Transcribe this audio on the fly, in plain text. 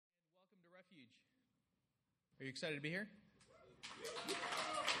Are you excited to be here?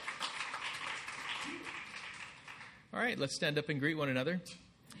 All right, let's stand up and greet one another.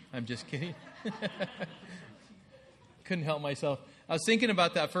 I'm just kidding. Couldn't help myself. I was thinking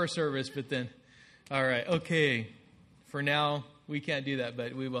about that first service, but then, all right, okay. For now, we can't do that,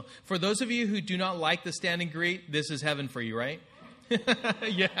 but we will. For those of you who do not like the stand and greet, this is heaven for you, right?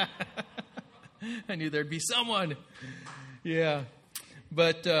 Yeah. I knew there'd be someone. Yeah.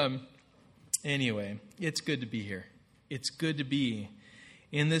 But anyway, it's good to be here. It's good to be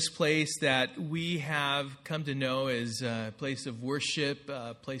in this place that we have come to know as a place of worship,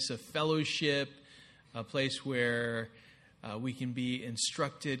 a place of fellowship, a place where we can be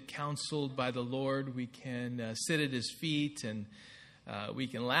instructed, counseled by the Lord. We can sit at His feet and we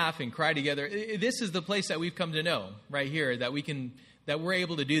can laugh and cry together. This is the place that we've come to know right here, that we're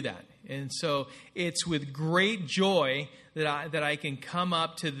able to do that. And so it's with great joy that I can come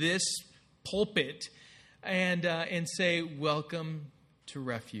up to this pulpit and say, welcome to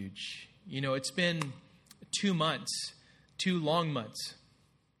Refuge. You know, it's been 2 months, 2 long months.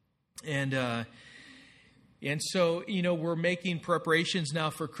 And so, you know, we're making preparations now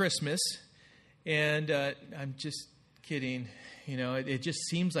for Christmas. And I'm just kidding. You know, it just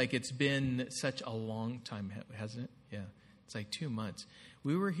seems like it's been such a long time, hasn't it? Yeah, it's like 2 months.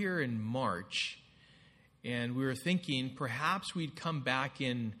 We were here in March, and we were thinking perhaps we'd come back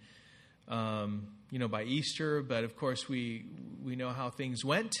in, you know, by Easter. But of course, we know how things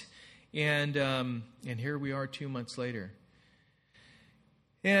went, and here we are 2 months later.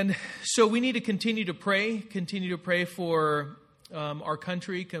 And so we need to continue to pray for our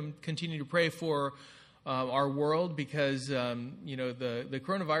country, continue to pray for our world, because you know, the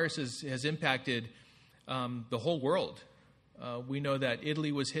coronavirus has impacted the whole world. We know that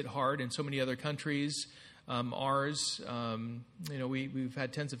Italy was hit hard, and so many other countries. Ours, you know, we've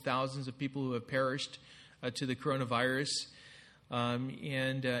had tens of thousands of people who have perished to the coronavirus,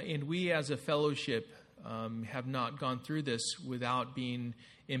 and we as a fellowship have not gone through this without being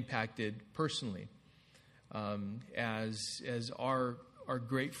impacted personally. As our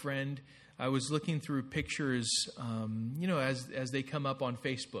great friend, I was looking through pictures, you know, as they come up on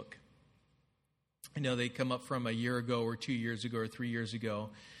Facebook. You know, they come up from a year ago or 2 years ago or 3 years ago,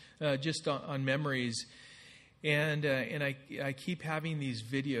 just on memories. And I keep having these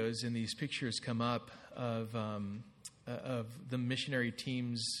videos and these pictures come up of the missionary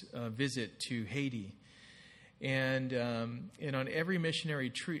team's visit to Haiti. And on every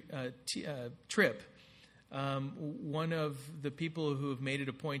missionary trip, one of the people who have made it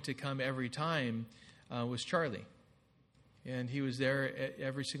a point to come every time was Charlie. And he was there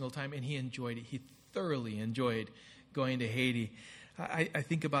every single time, and he enjoyed it. He thoroughly enjoyed going to Haiti. I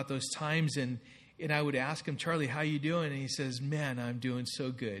think about those times, and I would ask him, Charlie, how you doing? And he says, man, I'm doing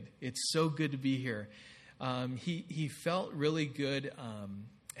so good. It's so good to be here. He felt really good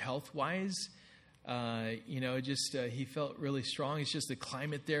health-wise. You know, just he felt really strong. It's just the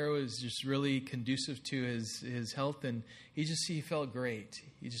climate there was just really conducive to his health, and he felt great.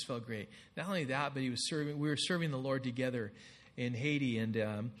 He just felt great. Not only that, but we were serving the Lord together in Haiti,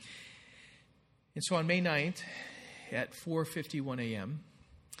 and so on May 9th at 4:51 a.m.,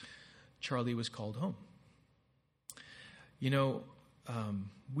 Charlie was called home. You know,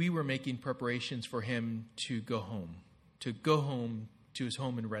 we were making preparations for him to go home to his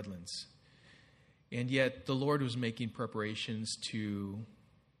home in Redlands. And yet the Lord was making preparations to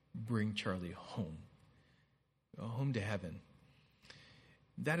bring Charlie home to heaven.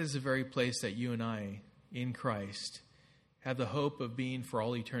 That is the very place that you and I, in Christ, have the hope of being for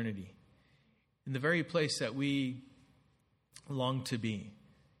all eternity. In the very place that we long to be,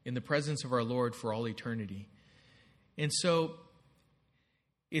 in the presence of our Lord for all eternity. And so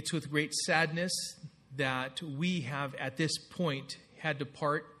it's with great sadness that we have at this point had to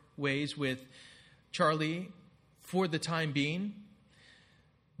part ways with Charlie for the time being.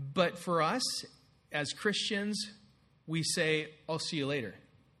 But for us as Christians, we say, I'll see you later,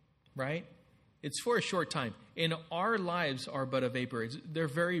 right? It's for a short time. And our lives are but a vapor. They're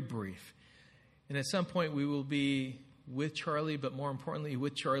very brief. And at some point we will be with Charlie, but more importantly,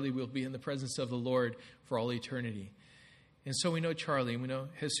 with Charlie, we'll be in the presence of the Lord for all eternity. And so we know Charlie, and we know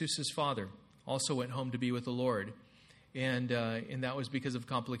Jesus' father also went home to be with the Lord. And that was because of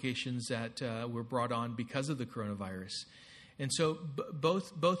complications that were brought on because of the coronavirus. And so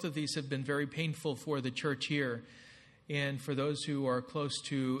both of these have been very painful for the church here. And for those who are close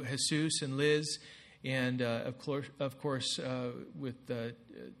to Jesus and Liz, and of course with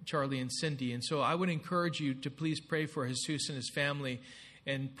Charlie and Cindy. And so I would encourage you to please pray for Jesus and his family,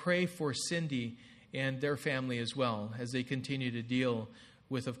 and pray for Cindy and their family as well, as they continue to deal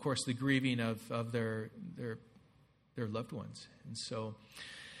with, of course, the grieving of their loved ones. And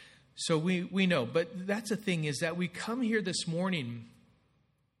so we know. But that's the thing, is that we come here this morning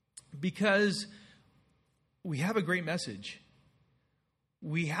because we have a great message.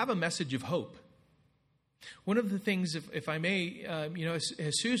 We have a message of hope. One of the things, if I may,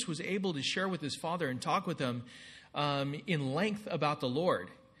 Jesus was able to share with his Father and talk with him in length about the Lord.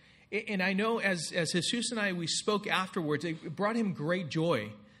 And I know as Jesus and I, we spoke afterwards, it brought him great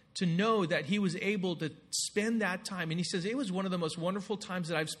joy to know that he was able to spend that time. And he says, it was one of the most wonderful times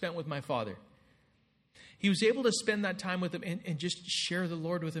that I've spent with my Father. He was able to spend that time with him and just share the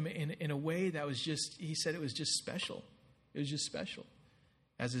Lord with him in a way that was just, he said it was just special. It was just special.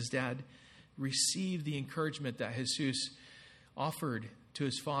 As his dad received the encouragement that Jesus offered to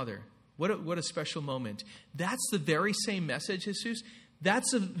his Father. What a special moment. That's the very same message, Jesus.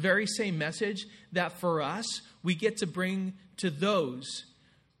 That's the very same message that for us, we get to bring to those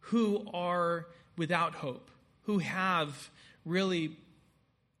who are without hope, who have really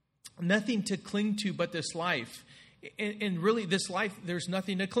nothing to cling to but this life. And really, this life, there's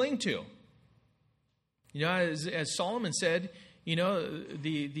nothing to cling to. You know, as Solomon said, you know,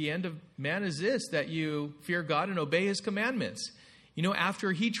 the end of man is this, that you fear God and obey his commandments. You know,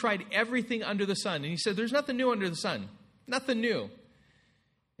 after he tried everything under the sun, and he said, there's nothing new under the sun. Nothing new.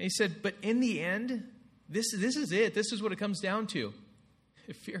 And he said, but in the end, this is it. This is what it comes down to.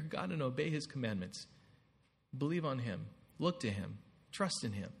 Fear God and obey his commandments. Believe on him. Look to him. Trust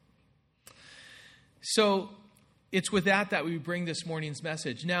in him. So it's with that we bring this morning's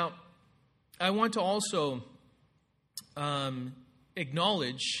message. Now, I want to also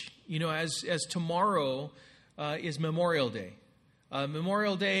acknowledge, you know, as tomorrow is Memorial Day.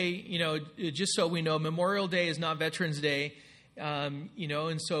 Memorial Day, you know, just so we know, Memorial Day is not Veterans Day. You know,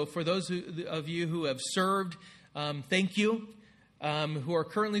 and so for those of you who have served, thank you. Who are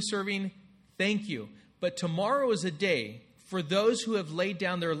currently serving, thank you. But tomorrow is a day for those who have laid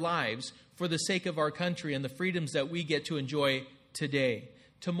down their lives for the sake of our country and the freedoms that we get to enjoy today.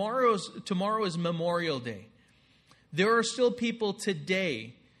 Tomorrow is Memorial Day. There are still people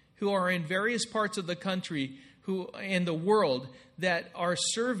today who are in various parts of the country and the world that are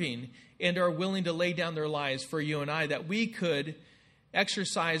serving and are willing to lay down their lives for you and I, that we could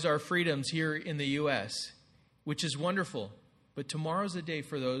exercise our freedoms here in the U.S., which is wonderful. But tomorrow's a day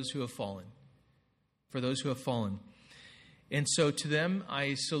for those who have fallen. For those who have fallen. And so to them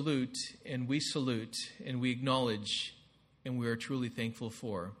I salute, and we acknowledge, and we are truly thankful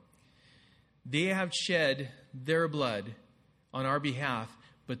for. They have shed their blood on our behalf,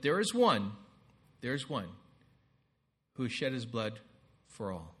 but there's one who shed his blood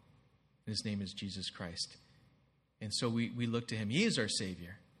for all. And his name is Jesus Christ. And so we look to him. He is our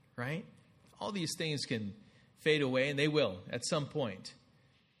Savior, right? All these things can fade away, and they will at some point.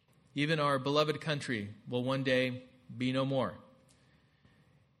 Even our beloved country will one day be no more.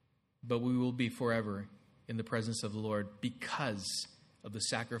 But we will be forever in the presence of the Lord because of the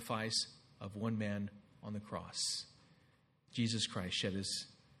sacrifice of one man on the cross. Jesus Christ shed his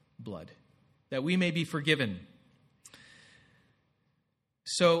blood, that we may be forgiven.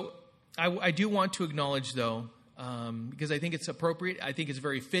 So I do want to acknowledge, though, because I think it's appropriate, I think it's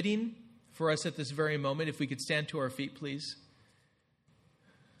very fitting for us at this very moment, if we could stand to our feet, please.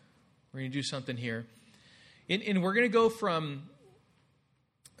 We're going to do something here. And we're going to go from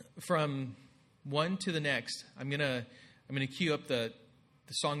one to the next. I'm going to cue up the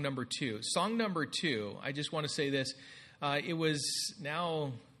song number 2. Song number 2, I just want to say this. It was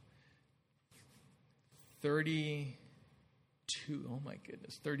now 32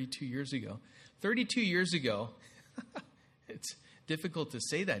 years ago. 32 years ago. It's difficult to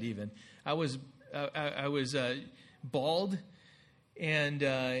say that even. I was bald, and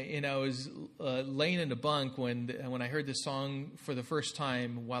I was laying in a bunk when I heard this song for the first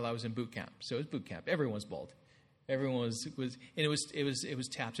time while I was in boot camp. So it was boot camp. Everyone's bald. Everyone was, and it was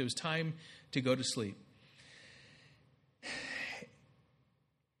tapped. It was time to go to sleep.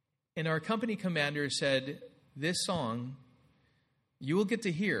 And our company commander said, "This song you will get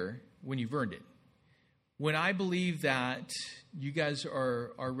to hear when you've earned it. When I believe that you guys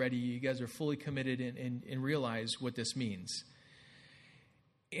are ready, you guys are fully committed and realize what this means."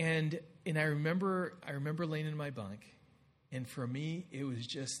 And I remember laying in my bunk, and for me it was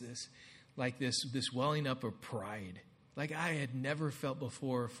just this welling up of pride, like I had never felt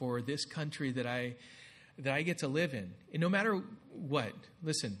before for this country that I get to live in. And no matter what,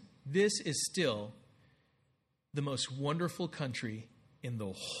 listen, this is still the most wonderful country in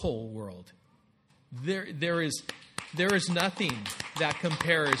the whole world. There is nothing that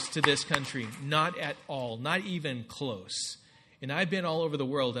compares to this country, not at all, not even close. And I've been all over the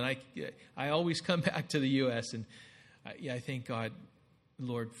world, and I always come back to the U.S., and I thank God,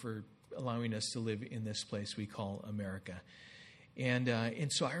 Lord, for allowing us to live in this place we call America.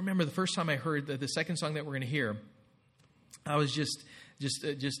 And so I remember the first time I heard the second song that we're going to hear, I was just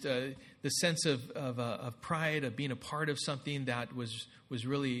the sense of pride, of being a part of something that was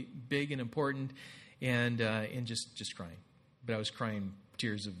really big and important, and just crying. But I was crying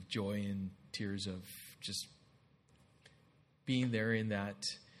tears of joy and tears of just being there in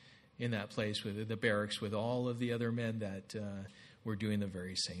that place with the barracks with all of the other men that were doing the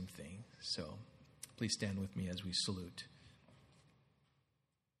very same thing. So please stand with me as we salute.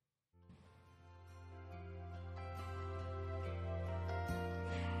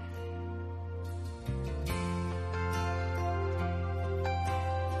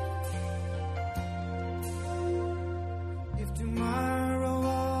 If tomorrow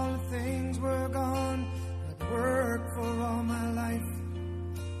all things were gone, I'd work for all my life,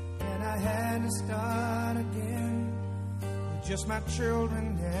 and I had to start again with just my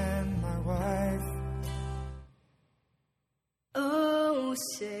children and my wife. Oh,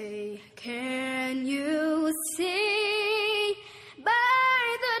 say, can you see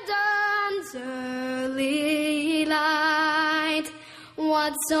by the dawn's early light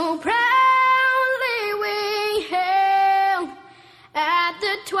what so proudly we hailed at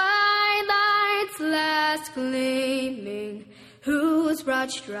the twilight's last gleaming, whose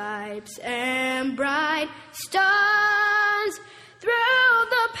broad stripes and bright stars through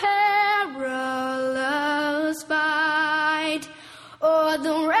the perilous fight o'er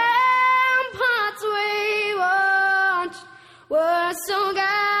the ramparts we watched were so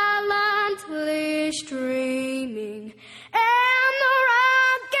gallantly streaming, and the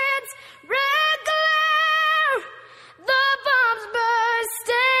rockets' red glare, the bombs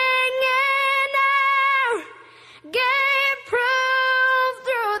bursting in air, gave proof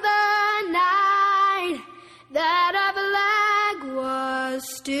through the night that our flag was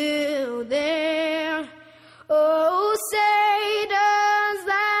still there. Oh, say does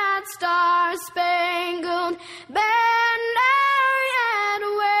that star-spangled banner yet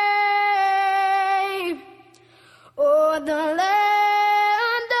wave o'er the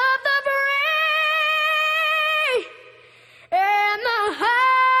land of the free and the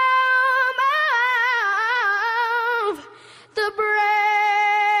home of the brave?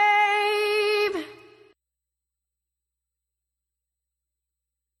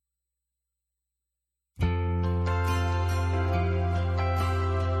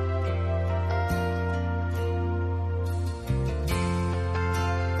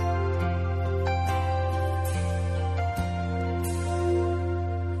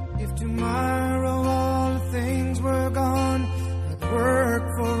 If tomorrow all things were gone, I'd work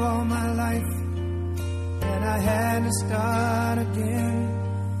for all my life, and I had to start again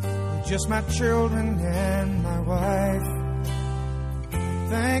with just my children and my wife.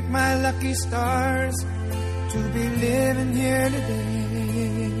 Thank my lucky stars to be living here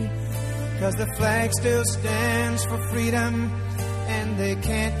today, 'cause the flag still stands for freedom, and they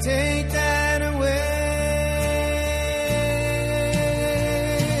can't take that away.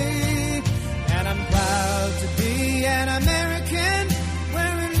 And I'm proud to be an American,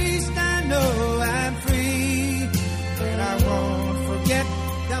 where at least I know I'm free. And I won't forget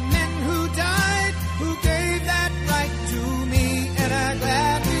the men who died, who gave that right to me. And I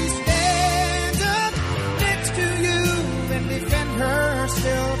gladly stand up next to you and defend her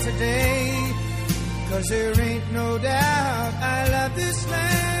still today. 'Cause there ain't no doubt I love this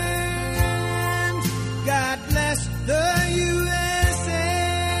land. God bless the USA.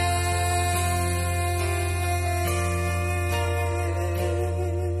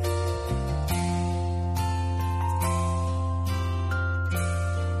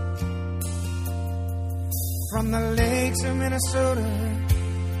 From the lakes of Minnesota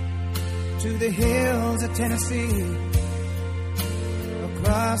to the hills of Tennessee,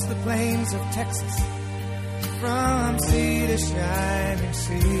 across the plains of Texas, from sea to shining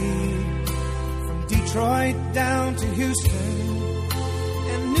sea, from Detroit down to Houston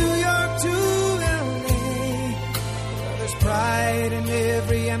and New York to LA. Well, there's pride in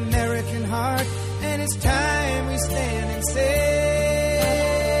every American heart, and it's time we stand and say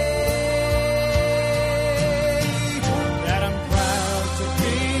that I'm proud to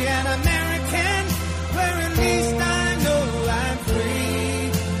be an American, where at least I know I'm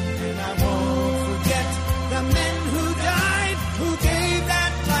free. And I won't forget the men who died, who gave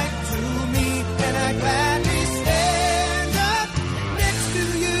that right to me. And I gladly stand up next to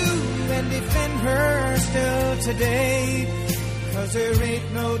you and defend her still today. 'Cause there ain't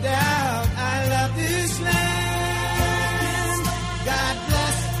no doubt I love this land. God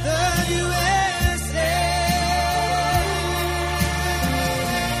bless the USA.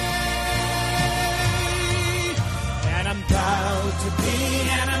 And I'm proud to be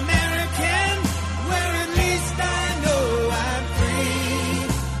an American, where at least I know I'm free.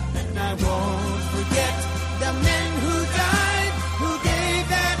 And I won't forget the men who died, who gave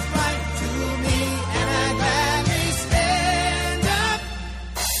that right to me. And I gladly stand up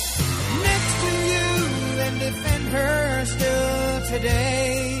next to you and defend her still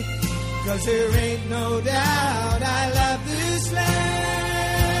today. 'Cause there ain't no doubt I love this land.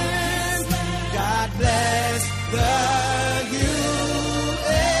 God bless the USA.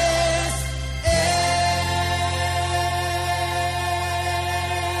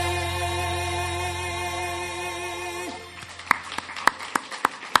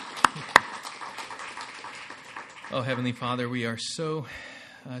 Oh, Heavenly Father, we are so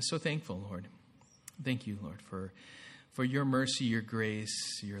thankful, Lord. Thank you, Lord, for your mercy, your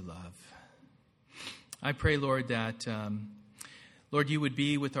grace, your love. I pray, Lord, that, Lord, you would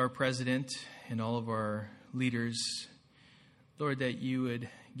be with our president and all of our leaders. Lord, that you would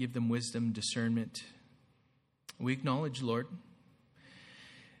give them wisdom, discernment. We acknowledge, Lord,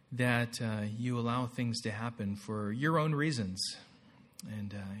 that you allow things to happen for your own reasons.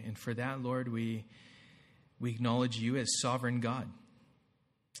 And for that, Lord, we acknowledge you as sovereign God.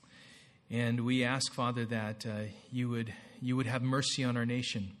 And we ask, Father, that you would have mercy on our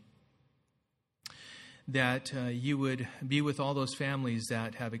nation. That you would be with all those families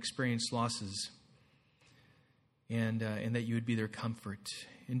that have experienced losses. And that you would be their comfort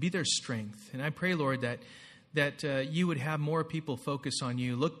and be their strength. And I pray, Lord, that you would have more people focus on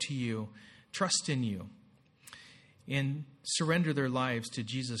you, look to you, trust in you, and surrender their lives to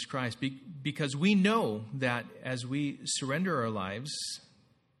Jesus Christ. Because we know that as we surrender our lives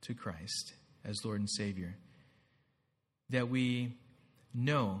to Christ as Lord and Savior, that we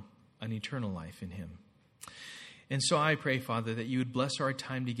know an eternal life in him. And so I pray, Father, that you would bless our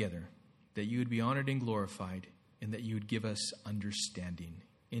time together, that you would be honored and glorified, and that you would give us understanding.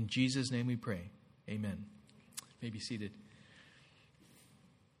 In Jesus' name we pray. Amen. You may be seated.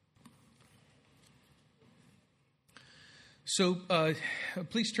 So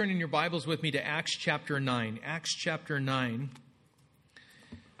please turn in your Bibles with me to Acts chapter 9. Acts chapter 9.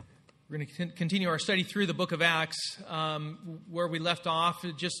 We're going to continue our study through the book of Acts, where we left off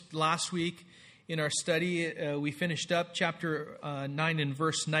just last week in our study. We finished up chapter 9 and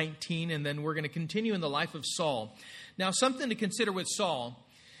verse 19, and then we're going to continue in the life of Saul. Now, something to consider with Saul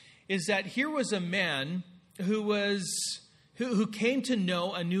is that here was a man who came to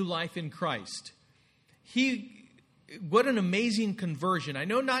know a new life in Christ. What an amazing conversion. I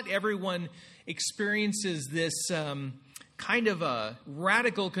know not everyone experiences this kind of a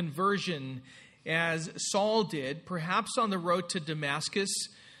radical conversion as Saul did, perhaps on the road to Damascus.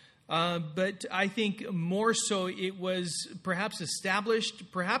 But I think more so it was perhaps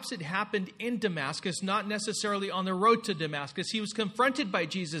established, perhaps it happened in Damascus, not necessarily on the road to Damascus. He was confronted by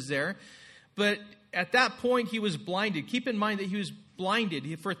Jesus there, but at that point he was blinded. Keep in mind that he was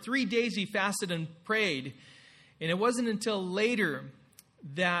blinded. For 3 days he fasted and prayed. And it wasn't until later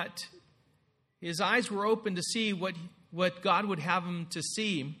that his eyes were open to see what God would have him to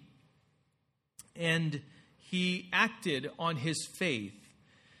see. And he acted on his faith.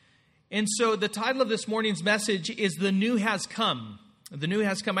 And so the title of this morning's message is The New Has Come. The New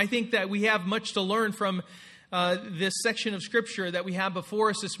Has Come. I think that we have much to learn from this section of Scripture that we have before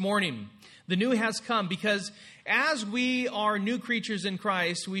us this morning. The new has come, because as we are new creatures in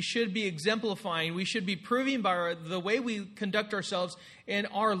Christ, we should be exemplifying, we should be proving by the way we conduct ourselves in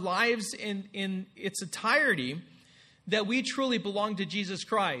our lives in its entirety that we truly belong to Jesus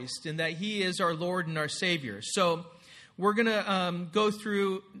Christ and that He is our Lord and our Savior. So we're going to go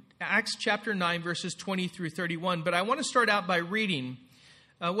through Acts chapter 9, verses 20 through 31. But I want to start out by reading.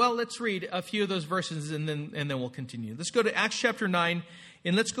 Let's read a few of those verses and then we'll continue. Let's go to Acts chapter 9,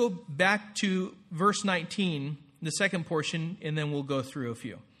 and let's go back to verse 19, the second portion, and then we'll go through a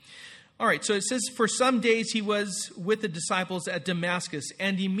few. All right, so it says, "For some days he was with the disciples at Damascus,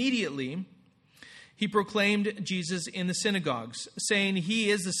 and immediately he proclaimed Jesus in the synagogues, saying,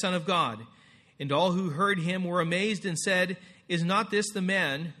 'He is the Son of God.' And all who heard him were amazed and said, 'Is not this the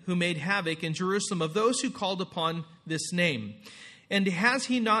man who made havoc in Jerusalem of those who called upon this name? And has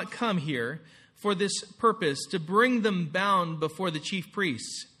he not come here for this purpose, to bring them bound before the chief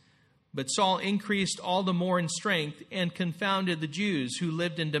priests?' But Saul increased all the more in strength and confounded the Jews who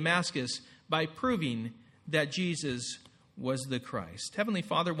lived in Damascus by proving that Jesus was the Christ." Heavenly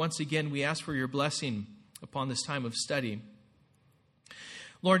Father, once again, we ask for your blessing upon this time of study.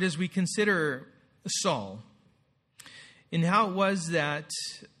 Lord, as we consider Saul, And how it was that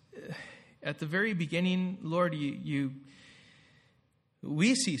at the very beginning, Lord,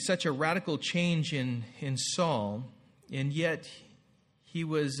 we see such a radical change in Saul, and yet he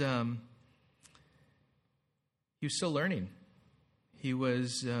was still learning. He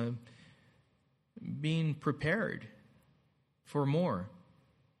was being prepared for more.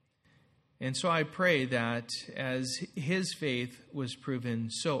 And so I pray that as his faith was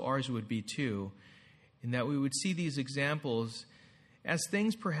proven, so ours would be too, and that we would see these examples as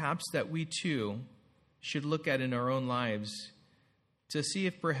things perhaps that we too should look at in our own lives to see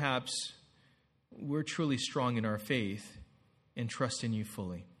if perhaps we're truly strong in our faith and trust in you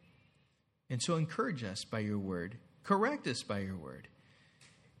fully. And so encourage us by your word, correct us by your word,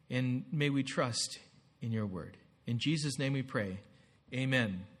 and may we trust in your word. In Jesus' name we pray.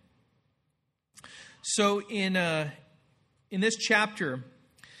 Amen. So in this chapter,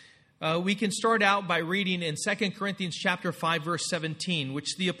 we can start out by reading in 2 Corinthians chapter 5, verse 17,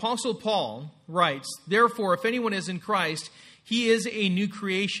 which the Apostle Paul writes, "Therefore, if anyone is in Christ, he is a new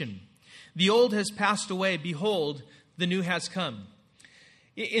creation. The old has passed away. Behold, the new has come."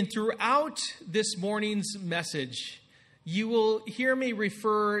 And throughout this morning's message, you will hear me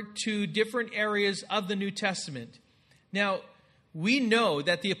refer to different areas of the New Testament. Now, we know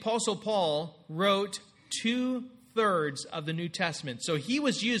that the Apostle Paul wrote 2/3 of the New Testament. So he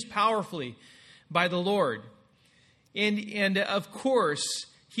was used powerfully by the Lord. And of course,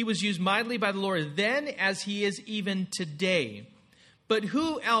 he was used mightily by the Lord then as he is even today. But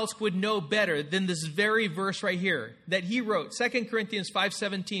who else would know better than this very verse right here that he wrote, 2 Corinthians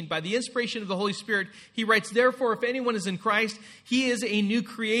 5:17, by the inspiration of the Holy Spirit, he writes, "Therefore, if anyone is in Christ, he is a new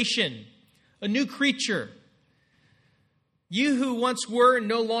creation, a new creature. You who once were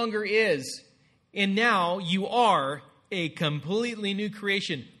no longer is, and now you are a completely new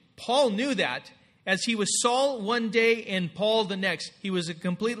creation." Paul knew that as he was Saul one day and Paul the next. He was a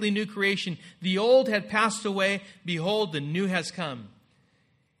completely new creation. The old had passed away. Behold, the new has come.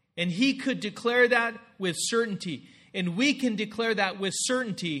 And he could declare that with certainty. And we can declare that with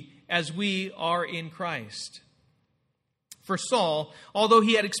certainty as we are in Christ. For Saul, although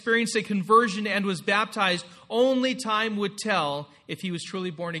he had experienced a conversion and was baptized, only time would tell if he was truly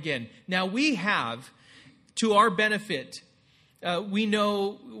born again. Now we have, to our benefit, we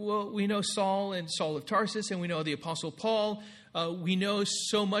know Saul and Saul of Tarsus, and we know the Apostle Paul. We know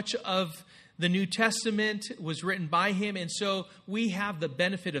so much of the New Testament was written by him, and so we have the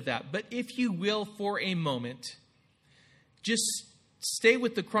benefit of that. But if you will, for a moment, just stay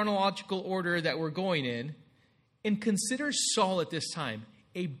with the chronological order that we're going in, and consider Saul at this time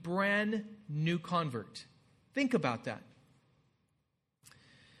a brand new convert. Think about that.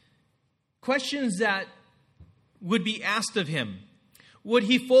 Questions that would be asked of him. Would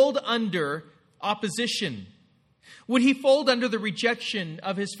he fold under opposition? Would he fold under the rejection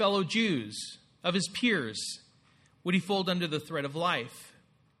of his fellow Jews, of his peers? Would he fold under the threat of life?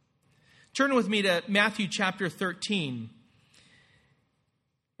 Turn with me to Matthew chapter 13.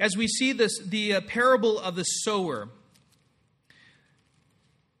 As we see the parable of the sower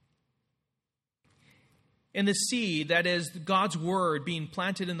and the seed, that is God's word being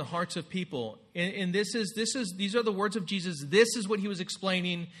planted in the hearts of people. And these are the words of Jesus. This is what he was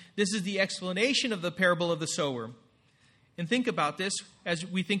explaining. This is the explanation of the parable of the sower. And think about this as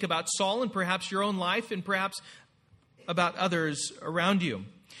we think about Saul and perhaps your own life and perhaps about others around you.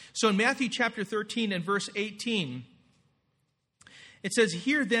 So in Matthew chapter 13 and verse 18, it says,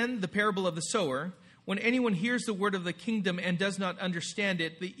 "Hear then the parable of the sower. When anyone hears the word of the kingdom and does not understand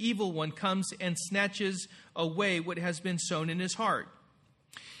it, the evil one comes and snatches away what has been sown in his heart."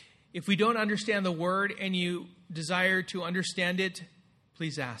 If we don't understand the word and you desire to understand it,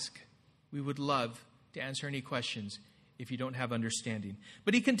 please ask. We would love to answer any questions if you don't have understanding.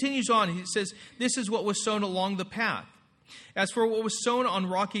 But he continues on. He says, "This is what was sown along the path. As for what was sown on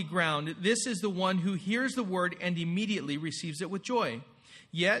rocky ground, this is the one who hears the word and immediately receives it with joy.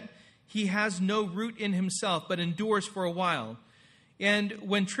 Yet he has no root in himself, but endures for a while. And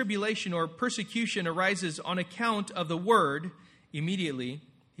when tribulation or persecution arises on account of the word, immediately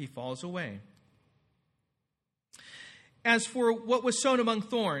he falls away. As for what was sown among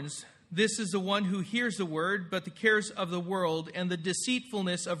thorns, this is the one who hears the word, but the cares of the world and the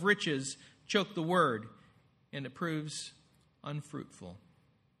deceitfulness of riches choke the word, and it proves unfruitful.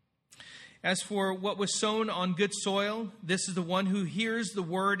 As for what was sown on good soil, this is the one who hears the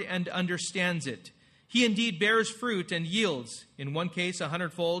word and understands it. He indeed bears fruit and yields, in one case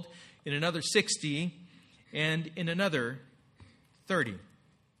 100-fold, in another 60, and in another 30.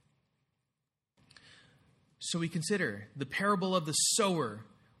 So we consider the parable of the sower.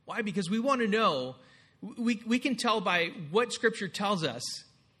 Why? Because we want to know we can tell by what Scripture tells us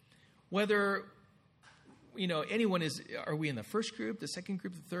whether, anyone are we in the first group, the second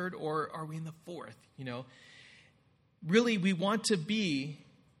group, the third, or are we in the fourth? Really, we want to be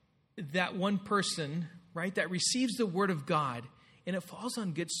that one person, right, that receives the Word of God, and it falls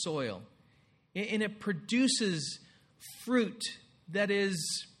on good soil, and it produces fruit that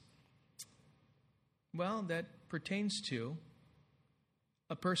is, that pertains to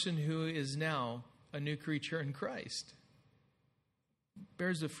a person who is now a new creature in Christ.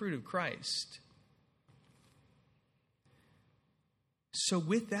 Bears the fruit of Christ. So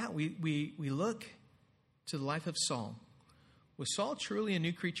with that, we look to the life of Saul. Was Saul truly a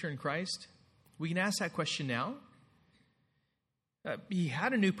new creature in Christ? We can ask that question now. He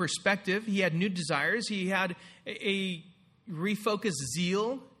had a new perspective. He had new desires. He had a refocused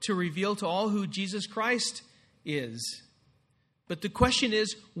zeal to reveal to all who Jesus Christ is. But the question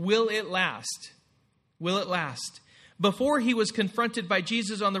is, will it last? Will it last? Before he was confronted by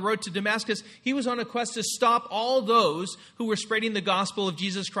Jesus on the road to Damascus, he was on a quest to stop all those who were spreading the gospel of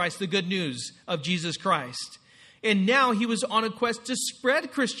Jesus Christ, the good news of Jesus Christ. And now he was on a quest to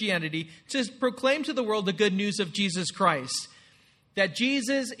spread Christianity, to proclaim to the world the good news of Jesus Christ. That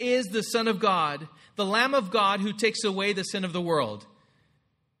Jesus is the Son of God, the Lamb of God who takes away the sin of the world.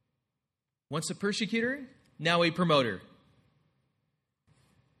 Once a persecutor, now a promoter.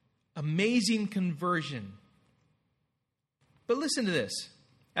 Amazing conversion. But listen to this.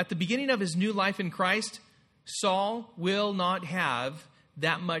 At the beginning of his new life in Christ, Saul will not have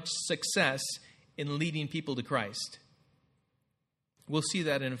that much success in leading people to Christ. We'll see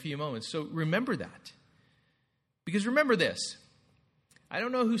that in a few moments. So remember that. Because remember this. I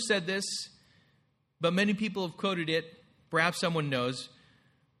don't know who said this, but many people have quoted it. Perhaps someone knows.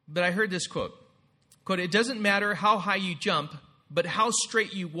 But I heard this quote. Quote, "It doesn't matter how high you jump, but how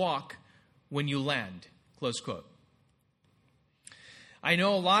straight you walk when you land." Close quote. I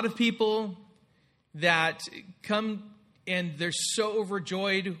know a lot of people that come and they're so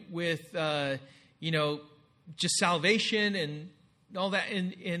overjoyed with, just salvation and all that.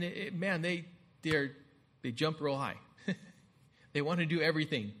 They jump real high. They want to do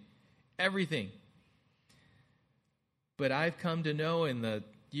everything. But I've come to know in the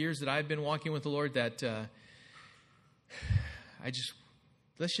years that I've been walking with the Lord that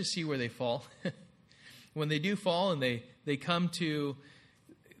let's just see where they fall. When they do fall and they come to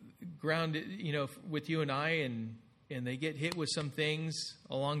ground, with you and I, and they get hit with some things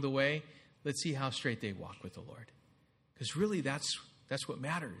along the way, let's see how straight they walk with the Lord. Because really that's what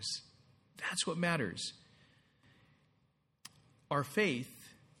matters. That's what matters. Our faith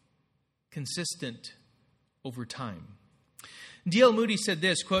consistent over time. D.L. Moody said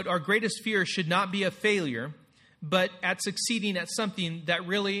this, quote, "Our greatest fear should not be a failure, but at succeeding at something that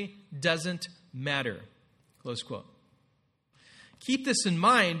really doesn't matter." Close quote. Keep this in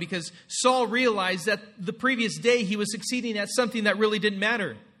mind because Saul realized that the previous day he was succeeding at something that really didn't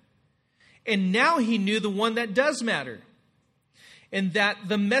matter. And now he knew the one that does matter. And that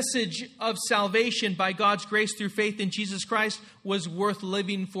the message of salvation by God's grace through faith in Jesus Christ was worth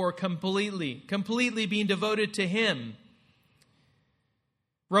living for completely being devoted to Him.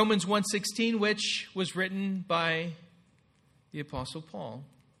 Romans 1:16, which was written by the Apostle Paul,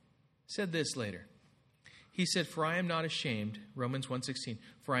 said this later. He said, "For I am not ashamed," Romans 1:16,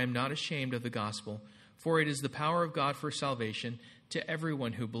 "for I am not ashamed of the gospel, for it is the power of God for salvation to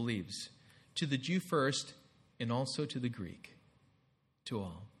everyone who believes, to the Jew first, and also to the Greek, to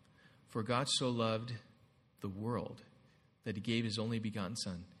all. For God so loved the world that He gave His only begotten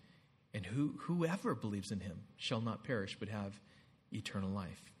Son, and whoever believes in Him shall not perish but have eternal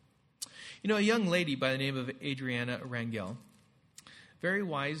life." A young lady by the name of Adriana Rangel, very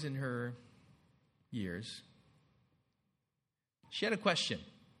wise in her years, she had a question.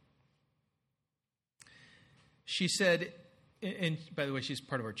 She said, and by the way, she's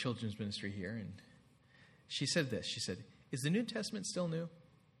part of our children's ministry here, and she said this. She said, "Is the New Testament still new?"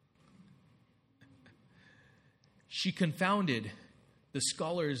 She confounded the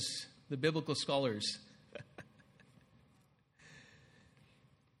scholars, the biblical scholars.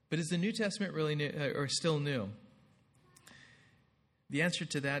 But is the New Testament really new, or still new? The answer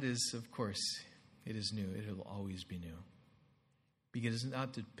to that is, of course, it is new. It will always be new. Because it's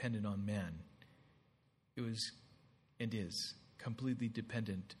not dependent on man. It was and is completely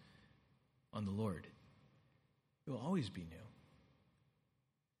dependent on the Lord. It will always be new.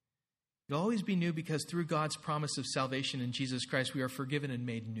 It will always be new because through God's promise of salvation in Jesus Christ, we are forgiven and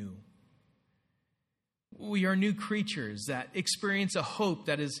made new. We are new creatures that experience a hope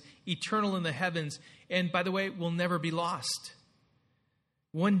that is eternal in the heavens and, by the way, will never be lost.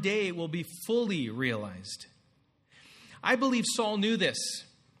 One day it will be fully realized. I believe Saul knew this.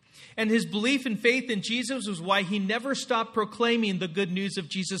 And his belief and faith in Jesus was why he never stopped proclaiming the good news of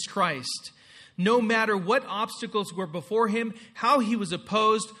Jesus Christ. No matter what obstacles were before him, how he was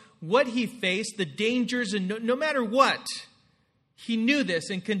opposed, what he faced, the dangers, and no matter what, he knew this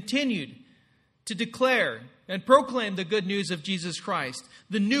and continued to declare and proclaim the good news of Jesus Christ.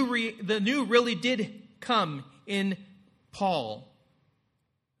 The new really did come in Paul,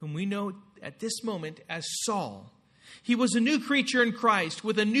 whom we know at this moment as Saul. He was a new creature in Christ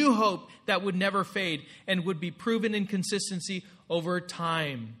with a new hope that would never fade and would be proven in consistency over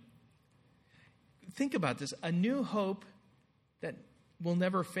time. Think about this, a new hope that will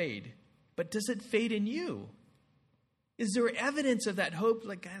never fade. But does it fade in you? Is there evidence of that hope,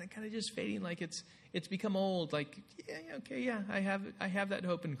 like kind of just fading, like it's become old? Like, I have that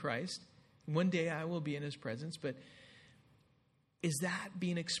hope in Christ. One day I will be in His presence. But is that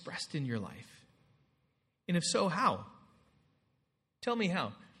being expressed in your life? And if so, how? Tell me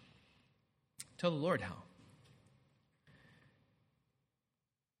how. Tell the Lord how.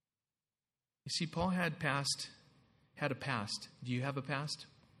 You see, Paul had a past. Do you have a past?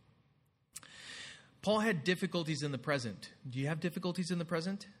 Paul had difficulties in the present. Do you have difficulties in the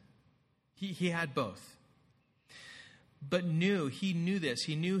present? He had both. But he knew this.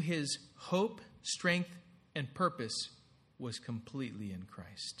 He knew his hope, strength, and purpose was completely in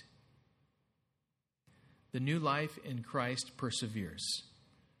Christ. The new life in Christ perseveres.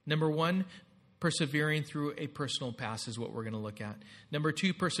 Number one, persevering through a personal past is what we're going to look at. Number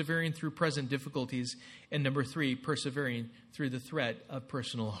two, persevering through present difficulties. And number three, persevering through the threat of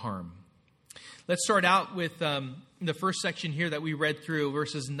personal harm. Let's start out with the first section here that we read through,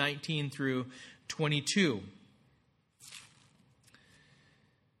 verses 19 through 22.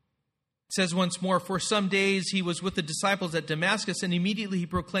 It says once more, "For some days he was with the disciples at Damascus, and immediately he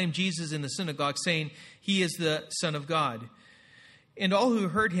proclaimed Jesus in the synagogue, saying, 'He is the Son of God.' And all who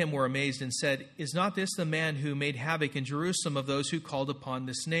heard him were amazed and said, 'Is not this the man who made havoc in Jerusalem of those who called upon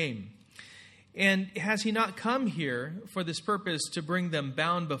this name? And has he not come here for this purpose, to bring them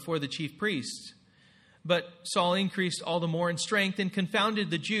bound before the chief priests?' But Saul increased all the more in strength and confounded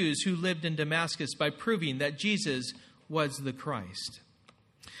the Jews who lived in Damascus by proving that Jesus was the Christ."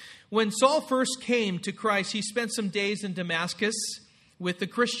 When Saul first came to Christ, he spent some days in Damascus with the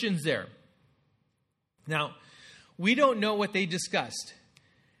Christians there. Now, we don't know what they discussed.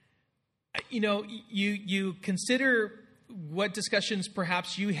 You consider what discussions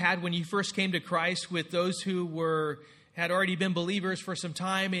perhaps you had when you first came to Christ with those who had already been believers for some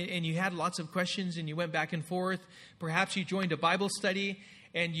time, and you had lots of questions and you went back and forth. Perhaps you joined a Bible study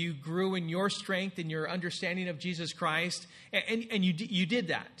and you grew in your strength and your understanding of Jesus Christ, and you did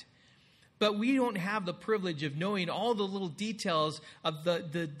that. But we don't have the privilege of knowing all the little details of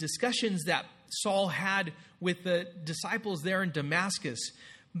the discussions that Saul had with the disciples there in Damascus.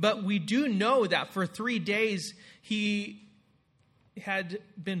 But we do know that for 3 days he had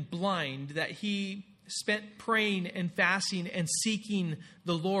been blind, that he spent praying and fasting and seeking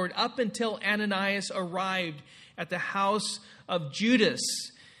the Lord up until Ananias arrived at the house of Judas.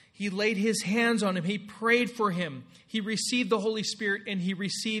 He laid his hands on him. He prayed for him. He received the Holy Spirit and he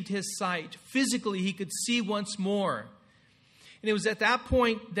received his sight. Physically, he could see once more. And it was at that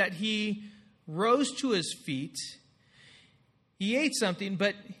point that he rose to his feet. He ate something,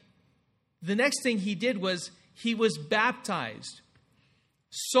 but the next thing he did was he was baptized.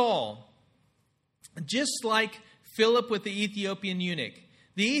 Saul, just like Philip with the Ethiopian eunuch.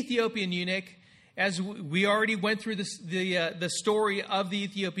 The Ethiopian eunuch, as we already went through the story of the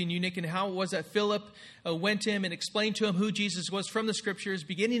Ethiopian eunuch and how it was that Philip went to him and explained to him who Jesus was from the Scriptures,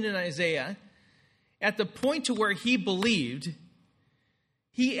 beginning in Isaiah. At the point to where he believed,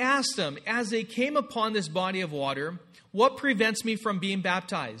 he asked him, as they came upon this body of water, "What prevents me from being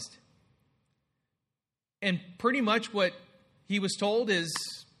baptized?" And pretty much what he was told is,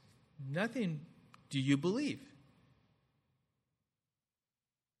 "Nothing. Do you believe?"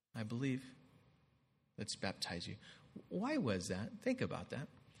 "I believe." "Let's baptize you." Why was that? Think about that.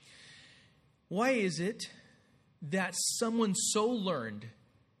 Why is it that someone so learned,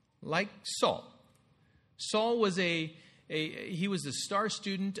 like Saul? Saul was he was the star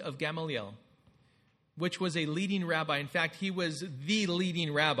student of Gamaliel, which was a leading rabbi. In fact, he was the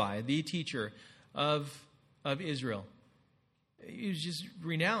leading rabbi, the teacher of Israel. He was just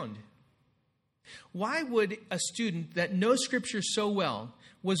renowned. Why would a student that knows Scripture so well,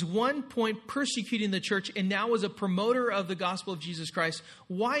 was one point persecuting the church and now was a promoter of the gospel of Jesus Christ,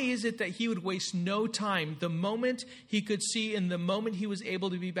 why is it that he would waste no time the moment he could see and the moment he was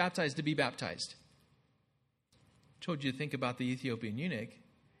able to be baptized? I told you to think about the Ethiopian eunuch.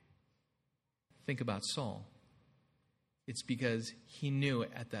 think about Saul. It's because he knew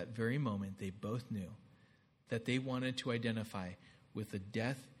at that very moment, they both knew, that they wanted to identify with the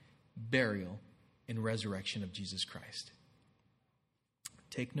death, burial, and resurrection of Jesus Christ.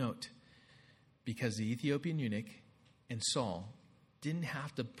 Take note, because the Ethiopian eunuch and Saul didn't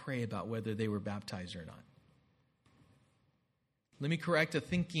have to pray about whether they were baptized or not. Let me correct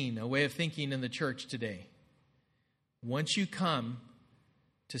a way of thinking in the church today. Once you come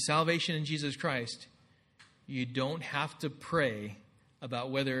to salvation in Jesus Christ, you don't have to pray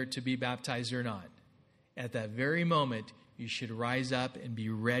about whether to be baptized or not. At that very moment, you should rise up and be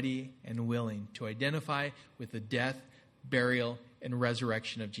ready and willing to identify with the death, burial, and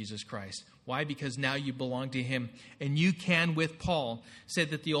resurrection of Jesus Christ. Why? Because now you belong to him. And you can, with Paul, say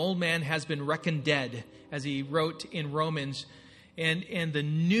that the old man has been reckoned dead, as he wrote in Romans, and the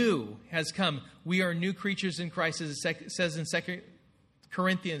new has come. We are new creatures in Christ, as it says in 2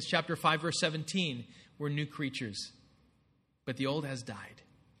 Corinthians chapter 5, verse 17. We're new creatures. But the old has died.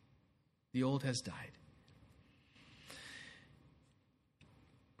 The old has died.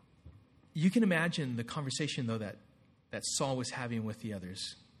 You can imagine the conversation, though, that Saul was having with the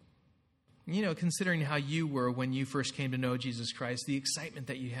others. You know, considering how you were when you first came to know Jesus Christ, the excitement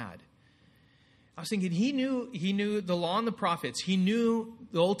that you had. I was thinking, he knew the law and the prophets. He knew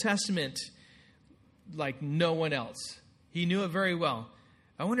the Old Testament like no one else. He knew it very well.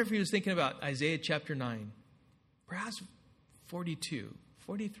 I wonder if he was thinking about Isaiah chapter 9, perhaps 42,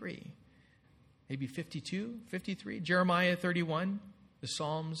 43, maybe 52, 53, Jeremiah 31, the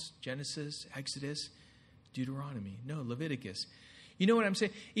Psalms, Genesis, Exodus, Deuteronomy, no, Leviticus. You know what I'm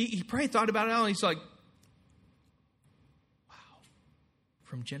saying? He probably thought about it all, and he's like, wow,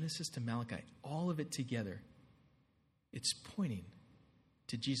 from Genesis to Malachi, all of it together, it's pointing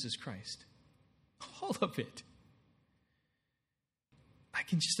to Jesus Christ. All of it. I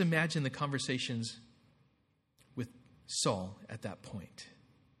can just imagine the conversations with Saul at that point.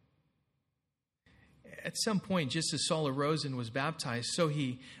 At some point, just as Saul arose and was baptized, so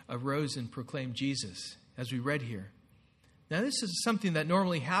he arose and proclaimed Jesus, as we read here. Now, this is something that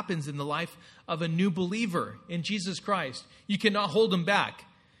normally happens in the life of a new believer in Jesus Christ. You cannot hold him back.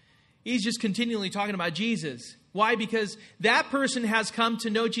 He's just continually talking about Jesus. Why? Because that person has come to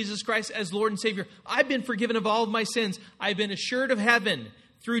know Jesus Christ as Lord and Savior. I've been forgiven of all of my sins. I've been assured of heaven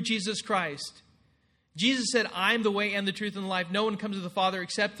through Jesus Christ. Jesus said, I'm the way and the truth and the life. No one comes to the Father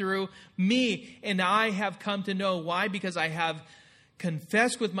except through me. And I have come to know. Why? Because I have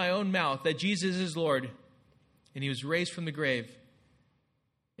confessed with my own mouth that Jesus is Lord. And he was raised from the grave.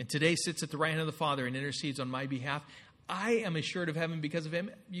 And today sits at the right hand of the Father and intercedes on my behalf. I am assured of heaven because of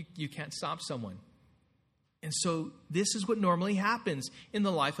him. You can't stop someone. And so this is what normally happens in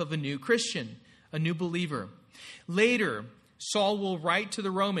the life of a new Christian, a new believer. Later, Saul will write to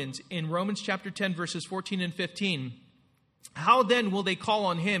the Romans in Romans chapter 10, verses 14 and 15. How then will they call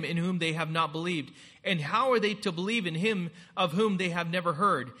on him in whom they have not believed? And how are they to believe in him of whom they have never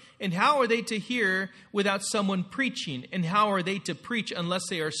heard? And how are they to hear without someone preaching? And how are they to preach unless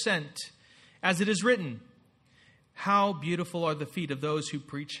they are sent? As it is written, how beautiful are the feet of those who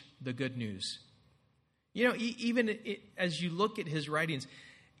preach the good news. You know, even as you look at his writings,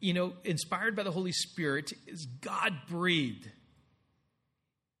 you know, inspired by the Holy Spirit, is God-breathed.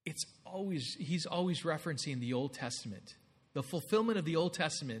 He's always referencing the Old Testament, the fulfillment of the Old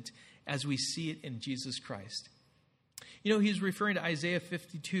Testament as we see it in Jesus Christ. You know, he's referring to Isaiah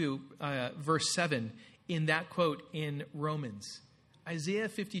 52, verse 7, in that quote in Romans. Isaiah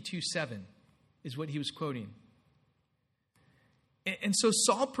 52:7 is what he was quoting. And so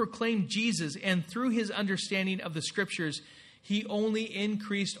Saul proclaimed Jesus, and through his understanding of the Scriptures, he only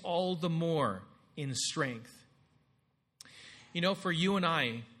increased all the more in strength. You know, for you and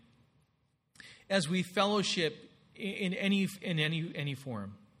I, as we fellowship in any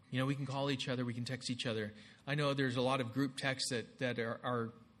form, you know, we can call each other, we can text each other. I know there's a lot of group texts that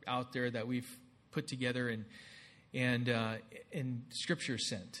are out there that we've put together and Scripture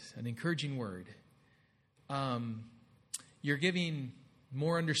sent, an encouraging word. You're giving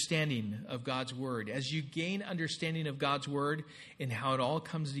more understanding of God's Word. As you gain understanding of God's Word and how it all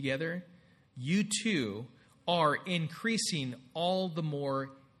comes together, you too are increasing all the more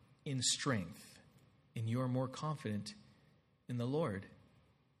in strength, and you are more confident in the Lord.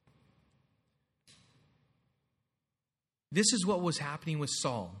 This is what was happening with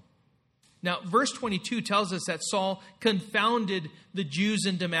Saul. Now, verse 22 tells us that Saul confounded the Jews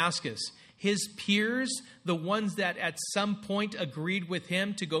in Damascus. His peers, the ones that at some point agreed with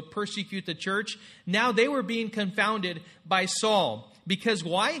him to go persecute the church, now they were being confounded by Saul. Because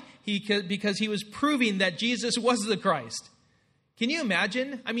why? Because he was proving that Jesus was the Christ. Can you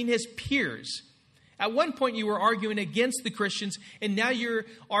imagine? I mean, his peers, At one point you were arguing against the Christians, and now you're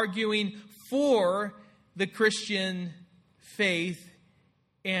arguing for the Christian faith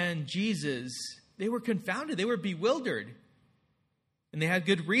and Jesus. They were confounded. They were bewildered. And they had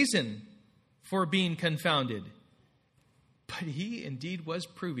good reason for being confounded. But he indeed was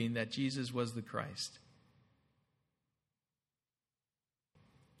proving that Jesus was the Christ.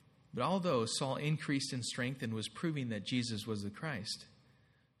 But although Saul increased in strength and was proving that Jesus was the Christ,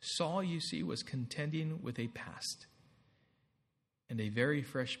 Saul, you see, was contending with a past. And a very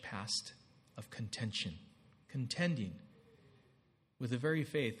fresh past of contention. Contending with the very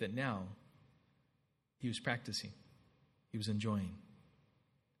faith that now he was practicing. He was enjoying.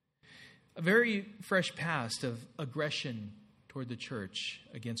 A very fresh past of aggression toward the church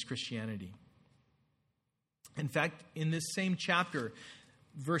against Christianity. In fact, in this same chapter,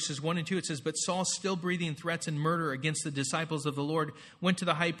 verses 1 and 2, it says, "But Saul, still breathing threats and murder against the disciples of the Lord, went to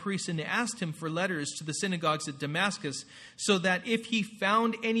the high priest and asked him for letters to the synagogues at Damascus, so that if he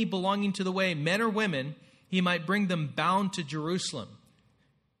found any belonging to the way, men or women, he might bring them bound to Jerusalem."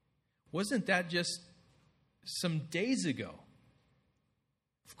 Wasn't that just some days ago?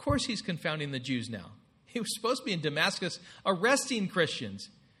 Of course he's confounding the Jews now. He was supposed to be in Damascus arresting Christians.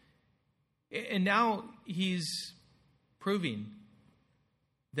 And now he's proving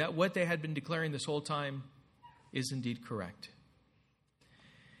that what they had been declaring this whole time is indeed correct.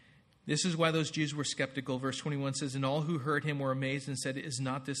 This is why those Jews were skeptical. Verse 21 says, "And all who heard him were amazed and said, 'Is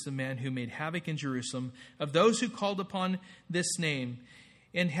not this the man who made havoc in Jerusalem of those who called upon this name?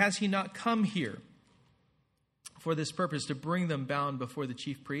 And has he not come here for this purpose, to bring them bound before the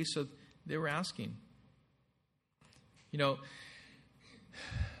chief priests?'" So they were asking. You know,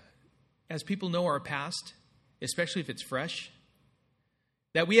 as people know our past, especially if it's fresh,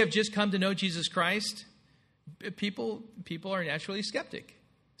 that we have just come to know Jesus Christ, people are naturally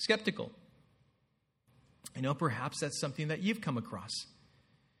skeptical. I know perhaps that's something that you've come across.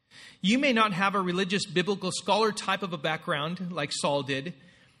 You may not have a religious biblical scholar type of a background like Saul did,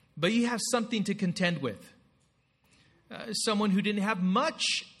 but you have something to contend with. Someone who didn't have much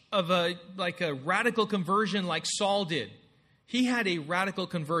of a radical conversion like Saul did. He had a radical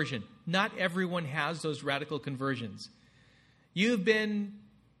conversion. Not everyone has those radical conversions. You've been,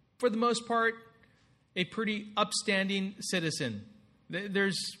 for the most part, a pretty upstanding citizen.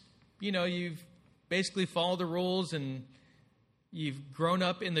 You've basically followed the rules and you've grown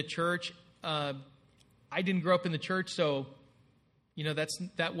up in the church. I didn't grow up in the church, so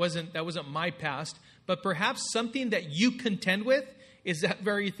that wasn't my past. But perhaps something that you contend with is that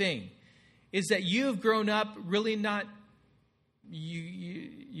very thing. Is that you have grown up really not,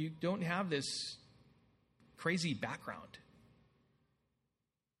 you don't have this crazy background.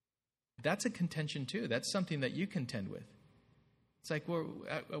 That's a contention too. That's something that you contend with. It's like, well,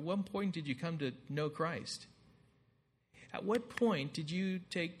 at what point did you come to know Christ? At what point did you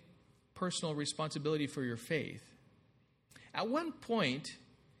take personal responsibility for your faith? At what point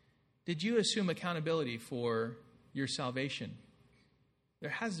did you assume accountability for your salvation?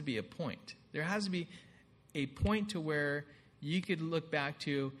 There has to be a point. There has to be a point to where you could look back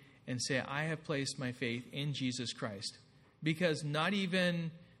to and say, I have placed my faith in Jesus Christ. Because not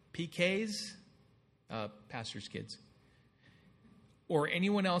even PKs, pastors' kids, or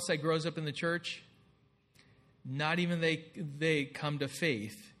anyone else that grows up in the church, not even they come to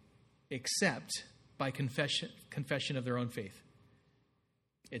faith except by confession of their own faith.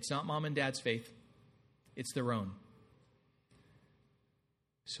 It's not mom and dad's faith. It's their own.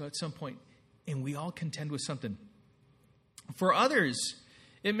 So at some point, and we all contend with something. For others,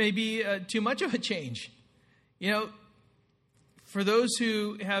 it may be too much of a change. For those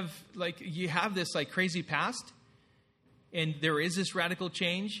who have, you have this crazy past, and there is this radical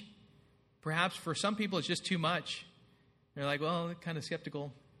change, perhaps for some people it's just too much. They're like, well, kind of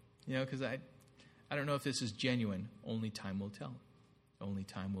skeptical, because I don't know if this is genuine. Only time will tell. Only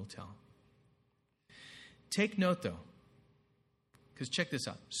time will tell. Take note, though, because check this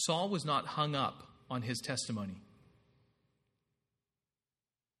out. Saul was not hung up on his testimony.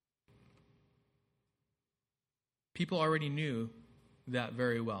 People already knew that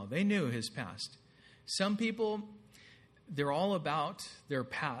very well. They knew his past. Some people, they're all about their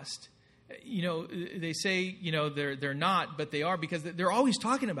past. They say, they're not, but they are, because they're always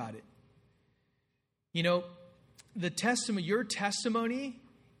talking about it. Your testimony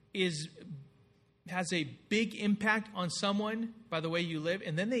has a big impact on someone by the way you live,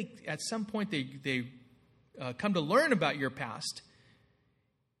 and then at some point they come to learn about your past,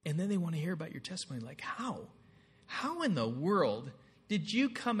 and then they want to hear about your testimony. Like, how in the world did you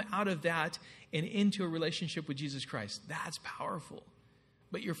come out of that and into a relationship with Jesus Christ? That's powerful.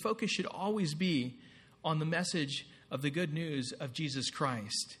 But your focus should always be on the message of the good news of Jesus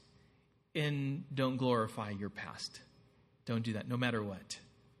Christ, and don't glorify your past. Don't do that, no matter what.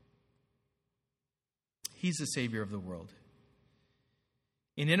 He's the Savior of the world.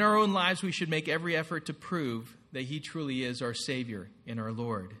 And in our own lives, we should make every effort to prove that He truly is our Savior and our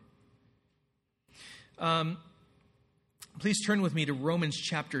Lord. Please turn with me to Romans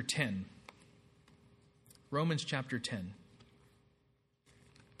chapter 10. Romans chapter 10.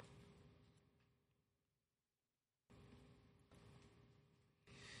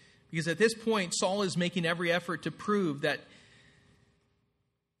 Because at this point, Saul is making every effort to prove that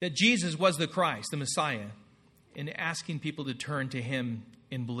Jesus was the Christ, the Messiah, and asking people to turn to Him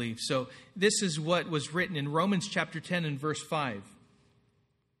in belief. So this is what was written in Romans chapter 10 and verse 5.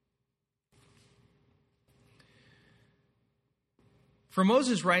 For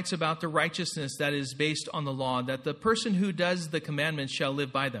Moses writes about the righteousness that is based on the law, that the person who does the commandments shall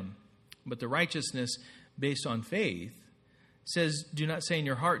live by them. But the righteousness based on faith says, do not say in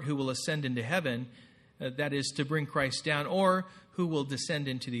your heart who will ascend into heaven, that is to bring Christ down, or who will descend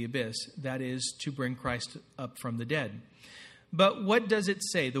into the abyss, that is to bring Christ up from the dead. But what does it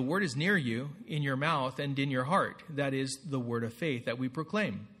say? The word is near you, in your mouth and in your heart. That is the word of faith that we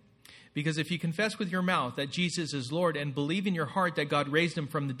proclaim. Because if you confess with your mouth that Jesus is Lord and believe in your heart that God raised Him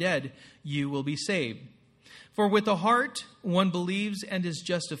from the dead, you will be saved. For with the heart one believes and is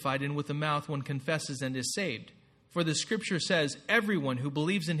justified, and with the mouth one confesses and is saved. For the Scripture says, everyone who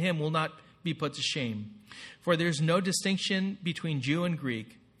believes in Him will not be put to shame. For there is no distinction between Jew and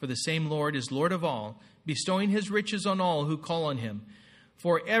Greek, for the same Lord is Lord of all, bestowing His riches on all who call on Him.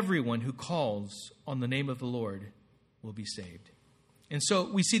 For everyone who calls on the name of the Lord will be saved. And so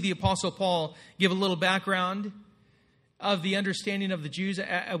we see the Apostle Paul give a little background of the understanding of the Jews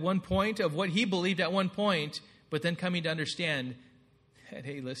at one point, of what he believed at one point, but then coming to understand that,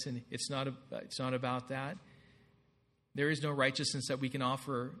 hey, listen, it's not about that. There is no righteousness that we can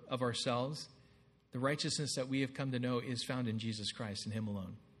offer of ourselves. The righteousness that we have come to know is found in Jesus Christ and Him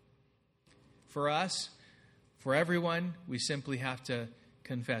alone. For us, for everyone, we simply have to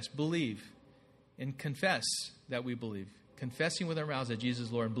confess, believe, and confess that we believe. Confessing with our mouths that Jesus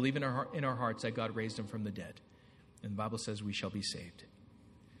is Lord, and believe in our hearts that God raised Him from the dead. And the Bible says we shall be saved.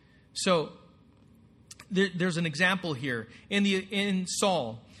 So there's an example here in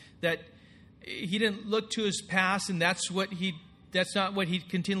Saul that he didn't look to his past, and that's not what he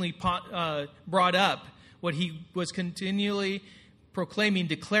continually brought up. What he was continually proclaiming,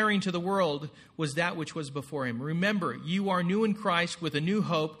 declaring to the world, was that which was before him. Remember, you are new in Christ with a new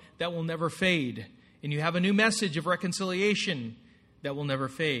hope that will never fade. And you have a new message of reconciliation that will never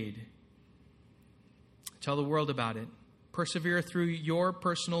fade. Tell the world about it. Persevere through your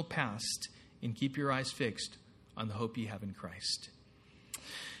personal past and keep your eyes fixed on the hope you have in Christ.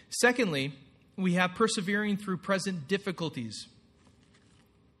 Secondly, we have persevering through present difficulties.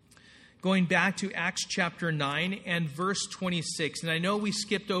 Going back to Acts chapter 9 and verse 26. And I know we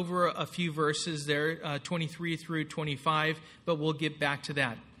skipped over a few verses there, 23 through 25, but we'll get back to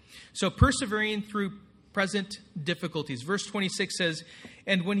that. So persevering through present difficulties. Verse 26 says,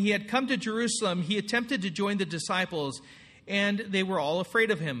 and when he had come to Jerusalem, he attempted to join the disciples, and they were all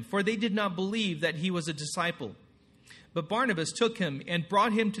afraid of him, for they did not believe that he was a disciple. But Barnabas took him and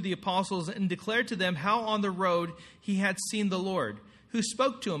brought him to the apostles and declared to them how on the road he had seen the Lord, who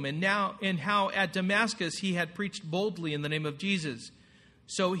spoke to him, and how at Damascus he had preached boldly in the name of Jesus.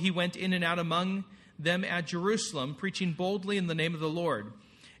 So he went in and out among them at Jerusalem, preaching boldly in the name of the Lord.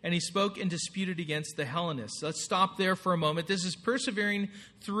 And he spoke and disputed against the Hellenists. Let's stop there for a moment. This is persevering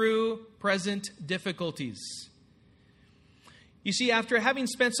through present difficulties. You see, after having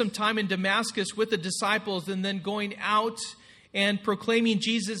spent some time in Damascus with the disciples and then going out and proclaiming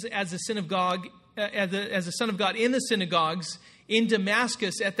Jesus as a synagogue, as the Son of God in the synagogues in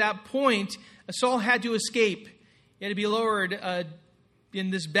Damascus, at that point, Saul had to escape. He had to be lowered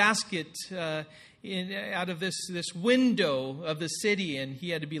in this basket out of this window of the city, and he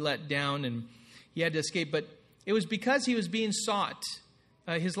had to be let down, and he had to escape. But it was because he was being sought.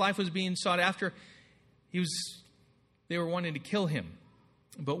 His life was being sought after. They were wanting to kill him.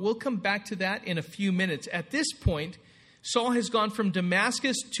 But we'll come back to that in a few minutes. At this point, Saul has gone from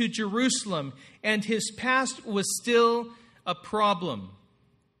Damascus to Jerusalem, and his past was still a problem.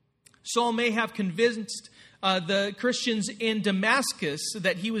 Saul may have convinced the Christians in Damascus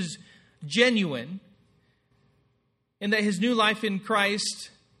that he was genuine and that his new life in Christ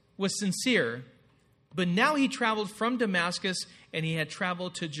was sincere. But now he traveled from Damascus and he had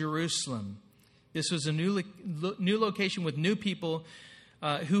traveled to Jerusalem. This was a new location with new people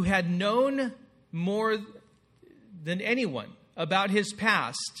who had known more than anyone about his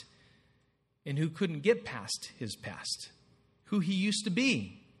past and who couldn't get past his past, who he used to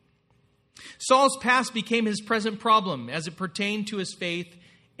be. Saul's past became his present problem as it pertained to his faith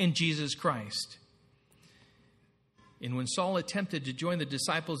in Jesus Christ. And when Saul attempted to join the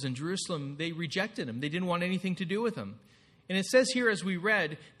disciples in Jerusalem, they rejected him. They didn't want anything to do with him. And it says here, as we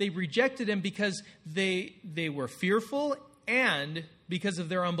read, they rejected him because they were fearful and because of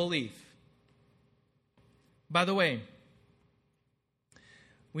their unbelief. By the way,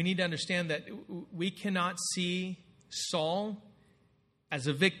 we need to understand that we cannot see Saul as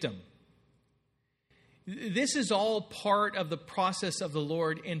a victim. This is all part of the process of the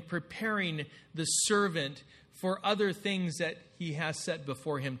Lord in preparing the servant for other things that he has set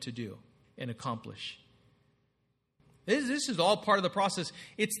before him to do and accomplish. This is all part of the process.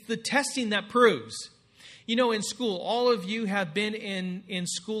 It's the testing that proves. You know, in school, all of you have been in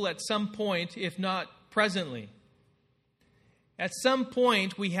school at some point, if not presently. At some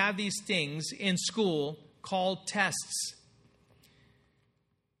point, we have these things in school called tests.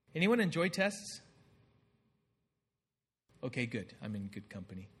 Anyone enjoy tests? Okay, good. I'm in good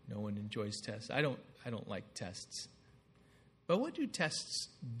company. No one enjoys tests. I don't like tests. But what do tests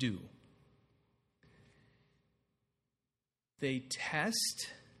do? They test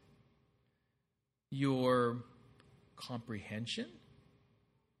your comprehension,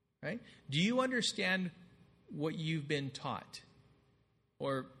 right? Do you understand what you've been taught?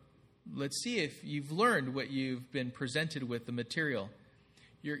 Or let's see if you've learned what you've been presented with, the material.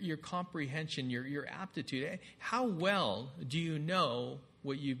 Your comprehension, your aptitude. How well do you know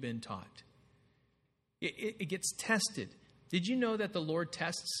what you've been taught? It gets tested. Did you know that the Lord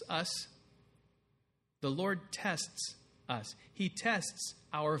tests us? The Lord tests us. He tests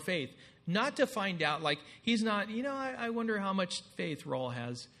our faith. Not to find out, like, he's not, I wonder how much faith Raul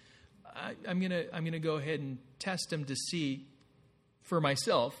has. I'm gonna go ahead and test him to see for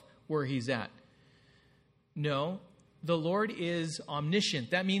myself where he's at. No, the Lord is omniscient.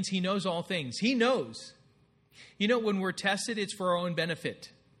 That means he knows all things. He knows. When we're tested, it's for our own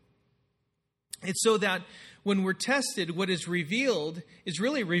benefit. It's so that when we're tested, what is revealed is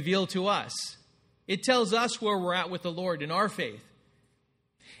really revealed to us. It tells us where we're at with the Lord in our faith.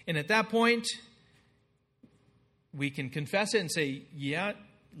 And at that point, we can confess it and say, yeah,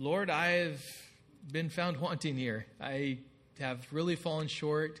 Lord, I've been found wanting here. I have really fallen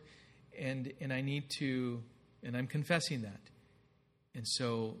short, and I need to, and I'm confessing that. And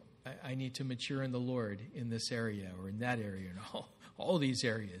so I need to mature in the Lord in this area or in that area and all these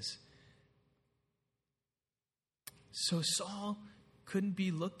areas. So Saul couldn't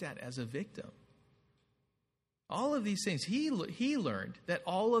be looked at as a victim. All of these things, he learned that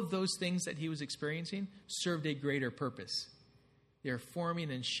all of those things that he was experiencing served a greater purpose. They're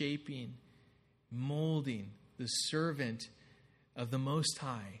forming and shaping, molding the servant of the Most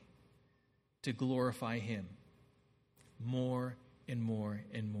High to glorify him more and more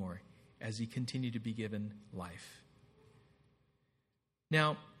and more as he continued to be given life.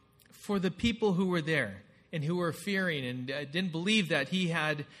 Now, for the people who were there and who were fearing and didn't believe that he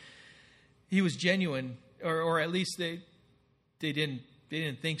was genuine, or at least they didn't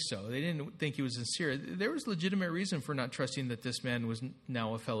think so. They didn't think he was sincere. There was legitimate reason for not trusting that this man was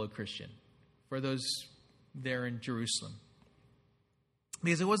now a fellow Christian, for those there in Jerusalem.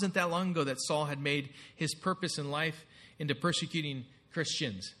 Because it wasn't that long ago that Saul had made his purpose in life into persecuting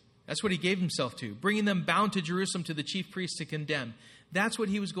Christians. That's what he gave himself to, bringing them bound to Jerusalem to the chief priests to condemn. That's what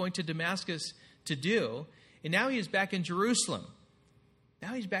he was going to Damascus to do. And now he is back in Jerusalem.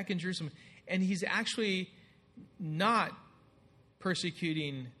 And he's actually not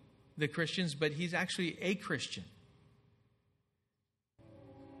persecuting the Christians, but he's actually a Christian.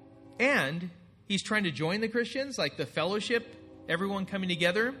 And he's trying to join the Christians, like the fellowship, everyone coming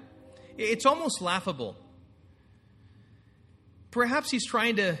together. It's almost laughable. Perhaps he's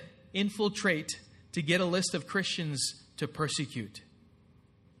trying to infiltrate to get a list of Christians to persecute.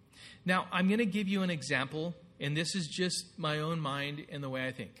 Now, I'm going to give you an example, and this is just my own mind and the way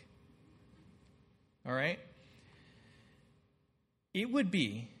I think. All right? It would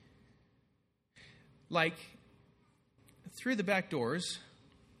be like through the back doors,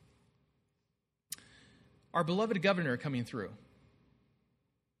 our beloved governor coming through.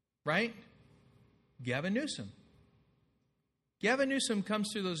 Right? Gavin Newsom. Gavin Newsom comes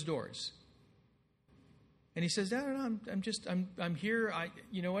through those doors. And he says, no, I'm here.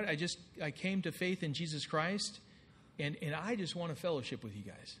 You know what? I came to faith in Jesus Christ, and I just want to fellowship with you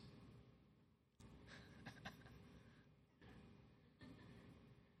guys.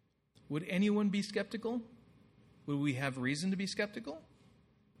 Would anyone be skeptical? Would we have reason to be skeptical?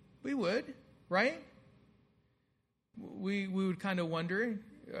 We would, right? We would kind of wonder,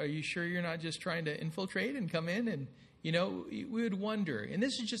 Are you sure you're not just trying to infiltrate and come in? And, we would wonder. And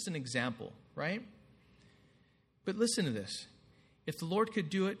this is just an example, right? But listen to this. If the Lord could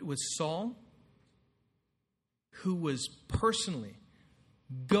do it with Saul, who was personally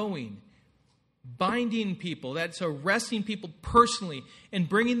going, binding people, that's arresting people personally, and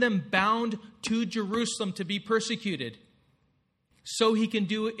bringing them bound to Jerusalem to be persecuted, so he can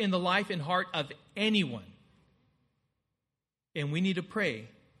do it in the life and heart of anyone. And we need to pray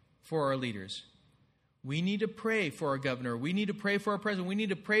for our leaders. We need to pray for our governor. We need to pray for our president. We need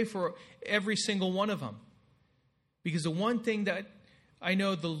to pray for every single one of them. Because the one thing that I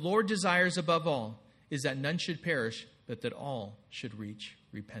know the Lord desires above all is that none should perish, but that all should reach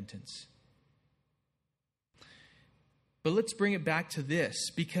repentance. But let's bring it back to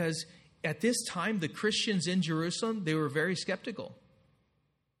this, because at this time, the Christians in Jerusalem, they were very skeptical.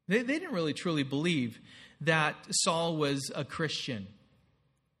 They didn't really truly believe that Saul was a Christian.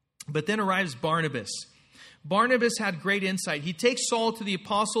 But then arrives Barnabas. Barnabas had great insight. He takes Saul to the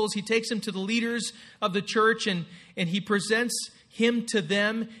apostles. He takes him to the leaders of the church, and he presents him to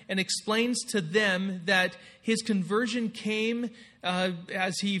them and explains to them that his conversion came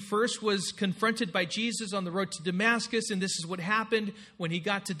as he first was confronted by Jesus on the road to Damascus. And this is what happened when he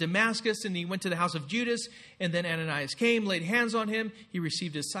got to Damascus, and he went to the house of Judas. And then Ananias came, laid hands on him. He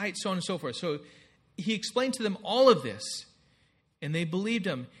received his sight, so on and so forth. So he explained to them all of this. And they believed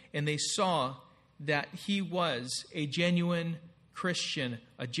him, and they saw that he was a genuine Christian,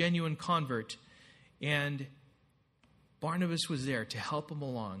 a genuine convert. And Barnabas was there to help him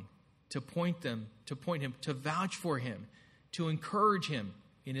along, to point him, to vouch for him, to encourage him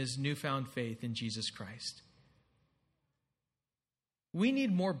in his newfound faith in Jesus Christ. We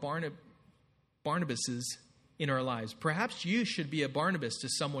need more Barnabases in our lives. Perhaps you should be a Barnabas to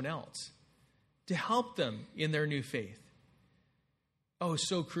someone else, to help them in their new faith. Oh,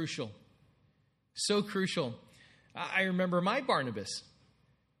 so crucial. So crucial. I remember my Barnabas.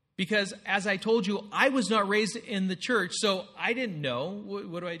 Because as I told you, I was not raised in the church, so I didn't know.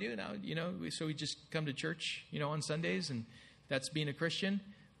 What do I do now? So we just come to church, on Sundays, and that's being a Christian?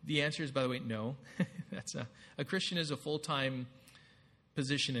 The answer is, by the way, no. That's a Christian is a full-time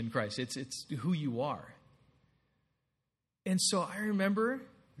position in Christ. It's who you are. And so I remember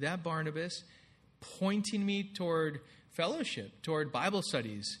that Barnabas pointing me toward fellowship, toward Bible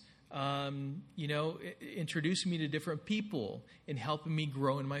studies, introducing me to different people and helping me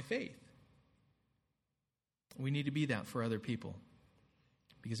grow in my faith. We need to be that for other people,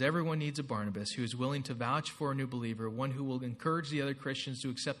 because everyone needs a Barnabas who is willing to vouch for a new believer, one who will encourage the other Christians to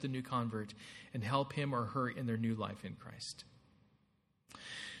accept the new convert and help him or her in their new life in Christ.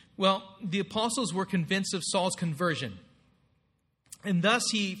 Well, the apostles were convinced of Saul's conversion. And thus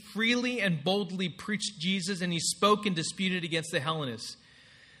he freely and boldly preached Jesus, and he spoke and disputed against the Hellenists,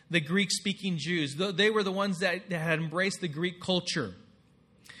 the Greek-speaking Jews. They were the ones that had embraced the Greek culture.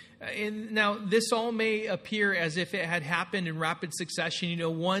 And now, this all may appear as if it had happened in rapid succession,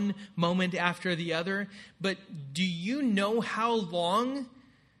 one moment after the other. But do you know how long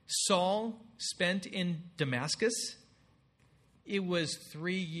Saul spent in Damascus? It was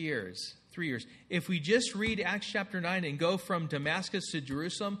 3 years. 3 years. If we just read Acts chapter 9 and go from Damascus to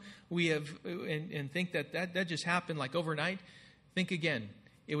Jerusalem, we have and think that just happened like overnight. Think again.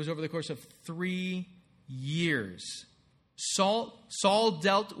 It was over the course of 3 years. Saul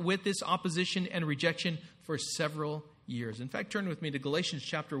dealt with this opposition and rejection for several years. In fact, turn with me to Galatians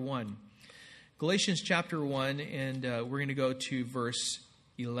chapter 1. Galatians chapter 1, and we're going to go to verse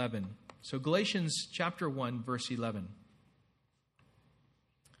 11. So Galatians chapter 1, verse 11.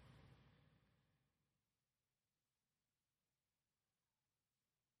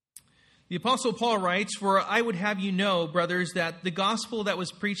 The Apostle Paul writes, "For I would have you know, brothers, that the gospel that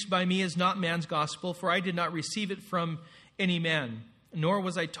was preached by me is not man's gospel, for I did not receive it from any man, nor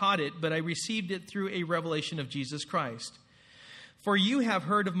was I taught it, but I received it through a revelation of Jesus Christ. For you have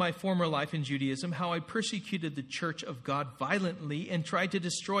heard of my former life in Judaism, how I persecuted the church of God violently and tried to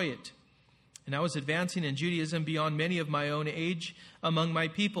destroy it. And I was advancing in Judaism beyond many of my own age among my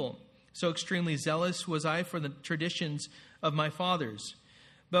people. So extremely zealous was I for the traditions of my fathers.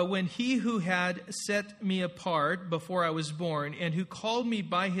 But when he who had set me apart before I was born, and who called me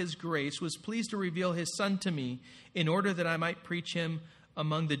by his grace, was pleased to reveal his Son to me, in order that I might preach him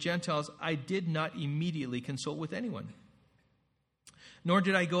among the Gentiles, I did not immediately consult with anyone. Nor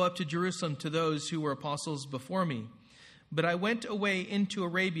did I go up to Jerusalem to those who were apostles before me. But I went away into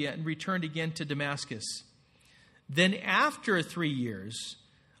Arabia and returned again to Damascus. Then after 3 years,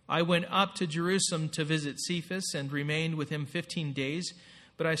 I went up to Jerusalem to visit Cephas and remained with him 15 days.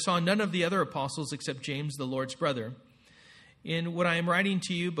 But I saw none of the other apostles except James, the Lord's brother. In what I am writing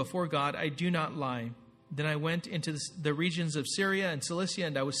to you before God, I do not lie. Then I went into the regions of Syria and Cilicia,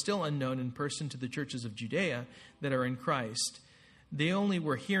 and I was still unknown in person to the churches of Judea that are in Christ. They only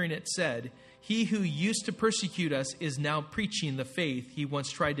were hearing it said, he who used to persecute us is now preaching the faith he once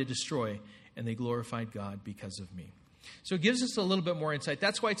tried to destroy, and they glorified God because of me. So it gives us a little bit more insight.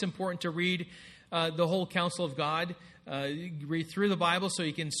 That's why it's important to read the whole counsel of God, read through the Bible so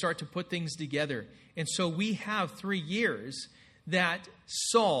you can start to put things together. And so we have 3 years that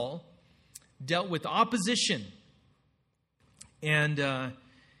Saul dealt with opposition, and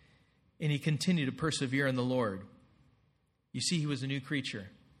he continued to persevere in the Lord. You see, he was a new creature,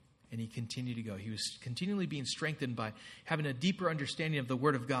 and he continued to go. He was continually being strengthened by having a deeper understanding of the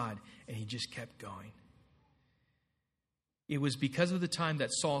Word of God, and he just kept going. It was because of the time that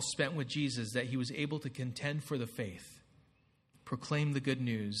Saul spent with Jesus that he was able to contend for the faith, proclaim the good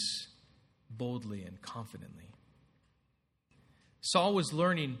news boldly and confidently. Saul was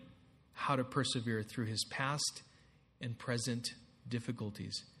learning how to persevere through his past and present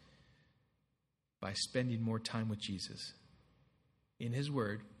difficulties by spending more time with Jesus, in his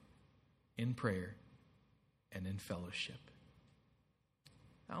word, in prayer, and in fellowship.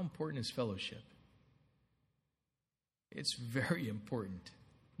 How important is fellowship? It's very important.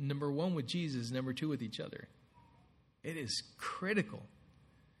 Number one, with Jesus. Number two, with each other. It is critical.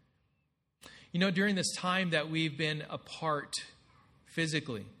 You know, during this time that we've been apart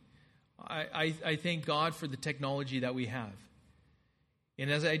physically, I thank God for the technology that we have. And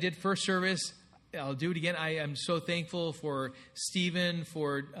as I did first service, I'll do it again. I am so thankful for Stephen,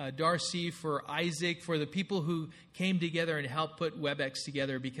 for Darcy, for Isaac, for the people who came together and helped put WebEx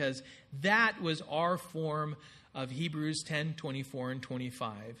together, because that was our form of Hebrews 10, 24, and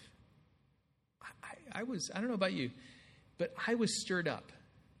 25. I don't know about you, but I was stirred up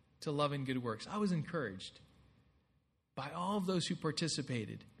to love and good works. I was encouraged by all of those who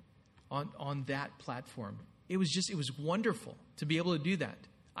participated on that platform. It was wonderful to be able to do that.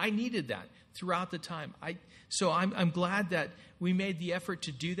 I needed that throughout the time. So I'm glad that we made the effort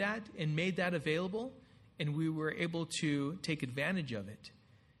to do that and made that available, and we were able to take advantage of it.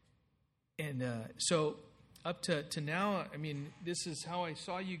 And so up to now, I mean, this is how I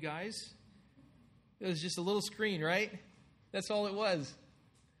saw you guys. It was just a little screen, right? That's all it was.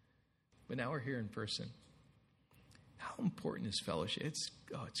 But now we're here in person. How important is fellowship? It's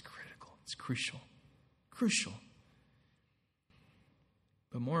critical. It's crucial. Crucial.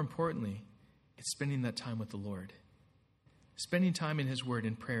 But more importantly, it's spending that time with the Lord. Spending time in his word,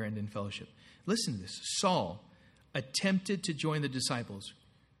 in prayer, and in fellowship. Listen to this. Saul attempted to join the disciples.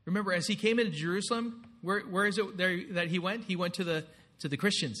 Remember, as he came into Jerusalem, where is it there that he went? He went to the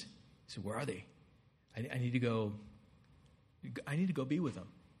Christians. He said, where are they? I need to go be with them.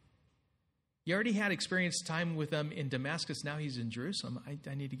 He already had experienced time with them in Damascus. Now he's in Jerusalem.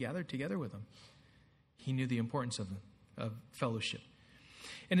 I need to gather together with them. He knew the importance of fellowship.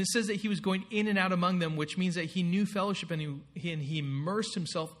 And it says that he was going in and out among them, which means that he knew fellowship and he immersed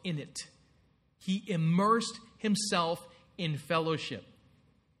himself in it. He immersed himself in fellowship.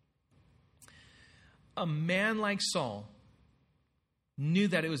 A man like Saul knew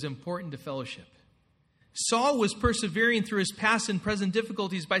that it was important to fellowship. Saul was persevering through his past and present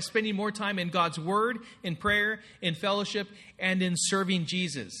difficulties by spending more time in God's word, in prayer, in fellowship, and in serving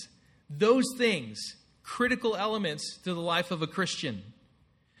Jesus. Those things, critical elements to the life of a Christian.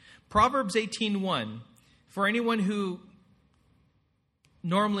 Proverbs 18:1, for anyone who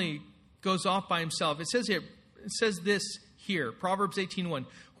normally goes off by himself, it says this here, Proverbs 18:1,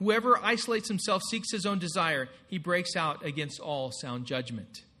 whoever isolates himself seeks his own desire, he breaks out against all sound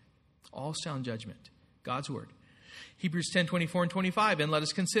judgment. All sound judgment. God's word. Hebrews 10:24 and 25, and let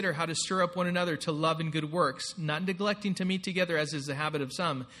us consider how to stir up one another to love and good works, not neglecting to meet together as is the habit of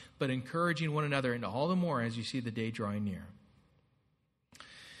some, but encouraging one another, and all the more as you see the day drawing near.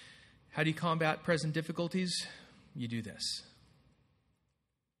 How do you combat present difficulties? You do this.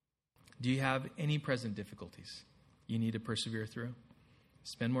 Do you have any present difficulties you need to persevere through?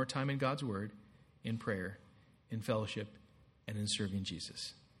 Spend more time in God's word, in prayer, in fellowship, and in serving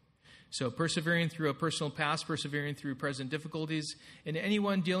Jesus. So persevering through a personal past, persevering through present difficulties, and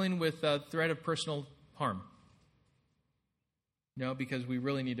anyone dealing with a threat of personal harm. No, because we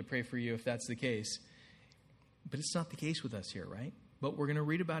really need to pray for you if that's the case. But it's not the case with us here, right? But we're going to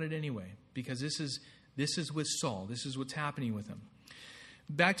read about it anyway, because this is with Saul. This is what's happening with him.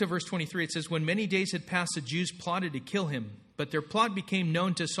 Back to verse 23, it says, when many days had passed, the Jews plotted to kill him, but their plot became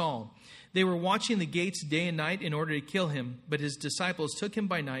known to Saul. They were watching the gates day and night in order to kill him, but his disciples took him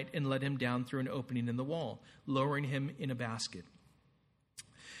by night and let him down through an opening in the wall, lowering him in a basket.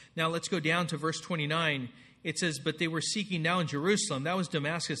 Now let's go down to verse 29, it says, but they were seeking now in Jerusalem. That was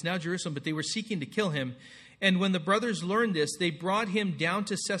Damascus, now Jerusalem, but they were seeking to kill him. And when the brothers learned this, they brought him down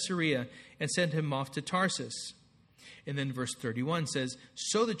to Caesarea and sent him off to Tarsus. And then verse 31 says,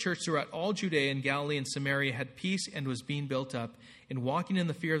 so the church throughout all Judea and Galilee and Samaria had peace and was being built up, and walking in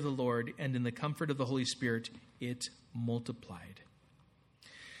the fear of the Lord and in the comfort of the Holy Spirit, it multiplied.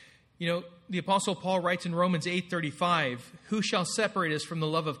 You know, the Apostle Paul writes in Romans 8:35, who shall separate us from the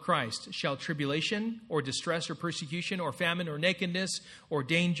love of Christ? Shall tribulation or distress or persecution or famine or nakedness or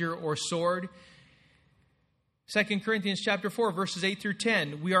danger or sword? 2 Corinthians chapter 4, verses 8 through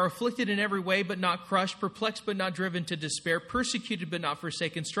 10. We are afflicted in every way, but not crushed, perplexed, but not driven to despair, persecuted, but not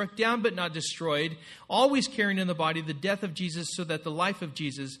forsaken, struck down, but not destroyed, always carrying in the body the death of Jesus, so that the life of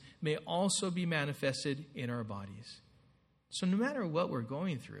Jesus may also be manifested in our bodies. So no matter what we're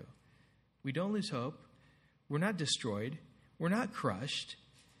going through, we don't lose hope. We're not destroyed. We're not crushed.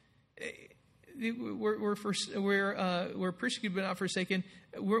 We're persecuted, but not forsaken.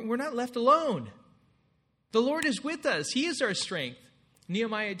 We're not left alone. The Lord is with us. He is our strength.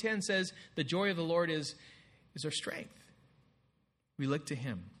 Nehemiah 10 says, the joy of the Lord is our strength. We look to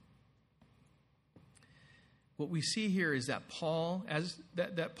him. What we see here is that Paul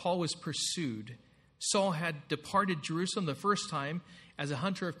was pursued. Saul had departed Jerusalem the first time as a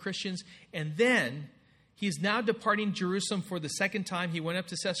hunter of Christians, and then he's now departing Jerusalem for the second time. He went up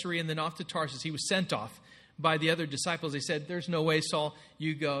to Caesarea and then off to Tarsus. He was sent off by the other disciples. They said, there's no way, Saul,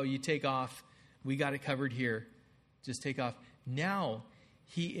 you go, you take off. We got it covered here. Just take off. Now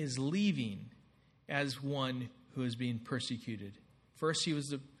he is leaving as one who is being persecuted. First he was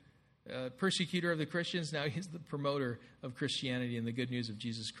the persecutor of the Christians. Now he's the promoter of Christianity and the good news of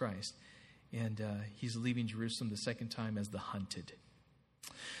Jesus Christ. And he's leaving Jerusalem the second time as the hunted.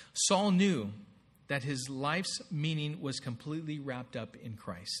 Saul knew that his life's meaning was completely wrapped up in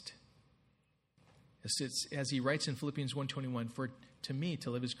Christ. As he writes in Philippians 1:21, for to me to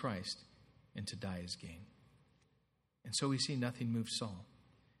live is Christ, and to die is gain. And so we see nothing moved Saul.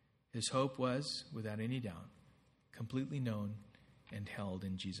 His hope was, without any doubt, completely known and held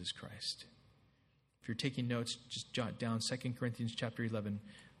in Jesus Christ. If you're taking notes, just jot down 2 Corinthians chapter 11,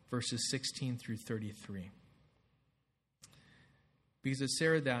 verses 16 through 33. Because it's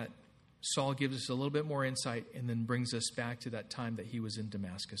there that Saul gives us a little bit more insight and then brings us back to that time that he was in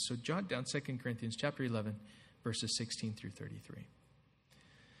Damascus. So jot down 2 Corinthians chapter 11, verses 16 through 33.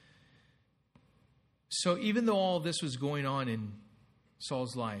 So even though all this was going on in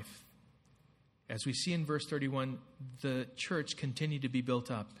Saul's life, as we see in verse 31, the church continued to be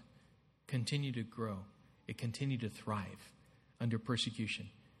built up, continued to grow. It continued to thrive under persecution.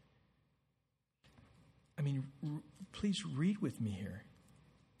 I mean, please read with me here.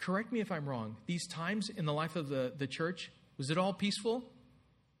 Correct me if I'm wrong. These times in the life of the church, was it all peaceful?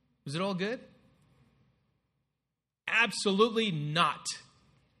 Was it all good? Absolutely not.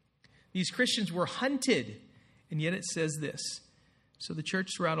 These Christians were hunted, and yet it says this. So the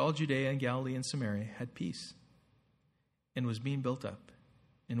church throughout all Judea and Galilee and Samaria had peace and was being built up.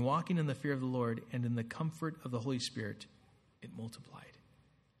 And walking in the fear of the Lord and in the comfort of the Holy Spirit, it multiplied.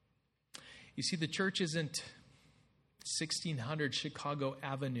 You see, the church isn't 1600 Chicago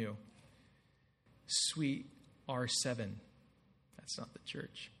Avenue, Suite R7. That's not the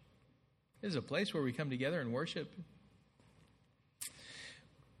church. It is a place where we come together and worship.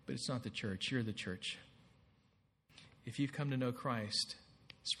 But it's not the church. You're the church. If you've come to know Christ,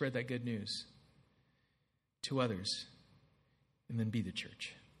 spread that good news to others and then be the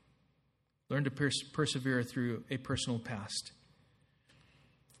church. Learn to persevere through a personal past.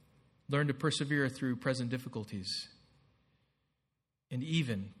 Learn to persevere through present difficulties. And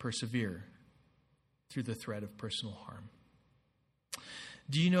even persevere through the threat of personal harm.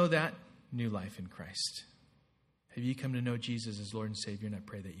 Do you know that? New life in Christ. Have you come to know Jesus as Lord and Savior? And I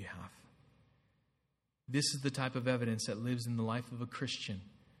pray that you have. This is the type of evidence that lives in the life of a Christian.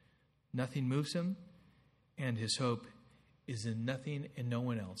 Nothing moves him, and his hope is in nothing and no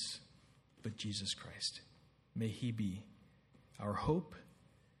one else but Jesus Christ. May he be our hope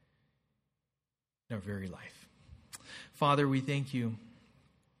in our very life. Father, we thank you,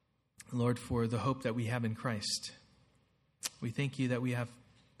 Lord, for the hope that we have in Christ. We thank you that we have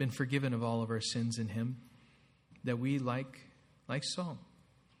been forgiven of all of our sins in him. That we, like Saul,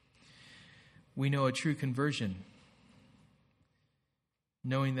 we know a true conversion,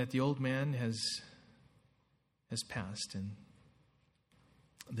 knowing that the old man has passed and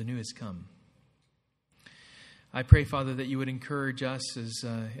the new has come. I pray, Father, that you would encourage us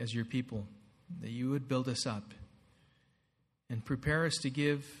as your people, that you would build us up and prepare us to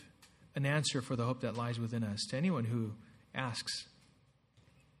give an answer for the hope that lies within us to anyone who asks.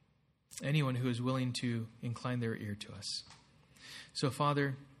 anyone who is willing to incline their ear to us. So,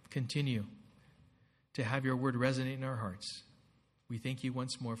 Father, continue to have your word resonate in our hearts. We thank you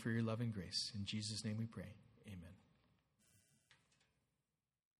once more for your love and grace. In Jesus' name we pray.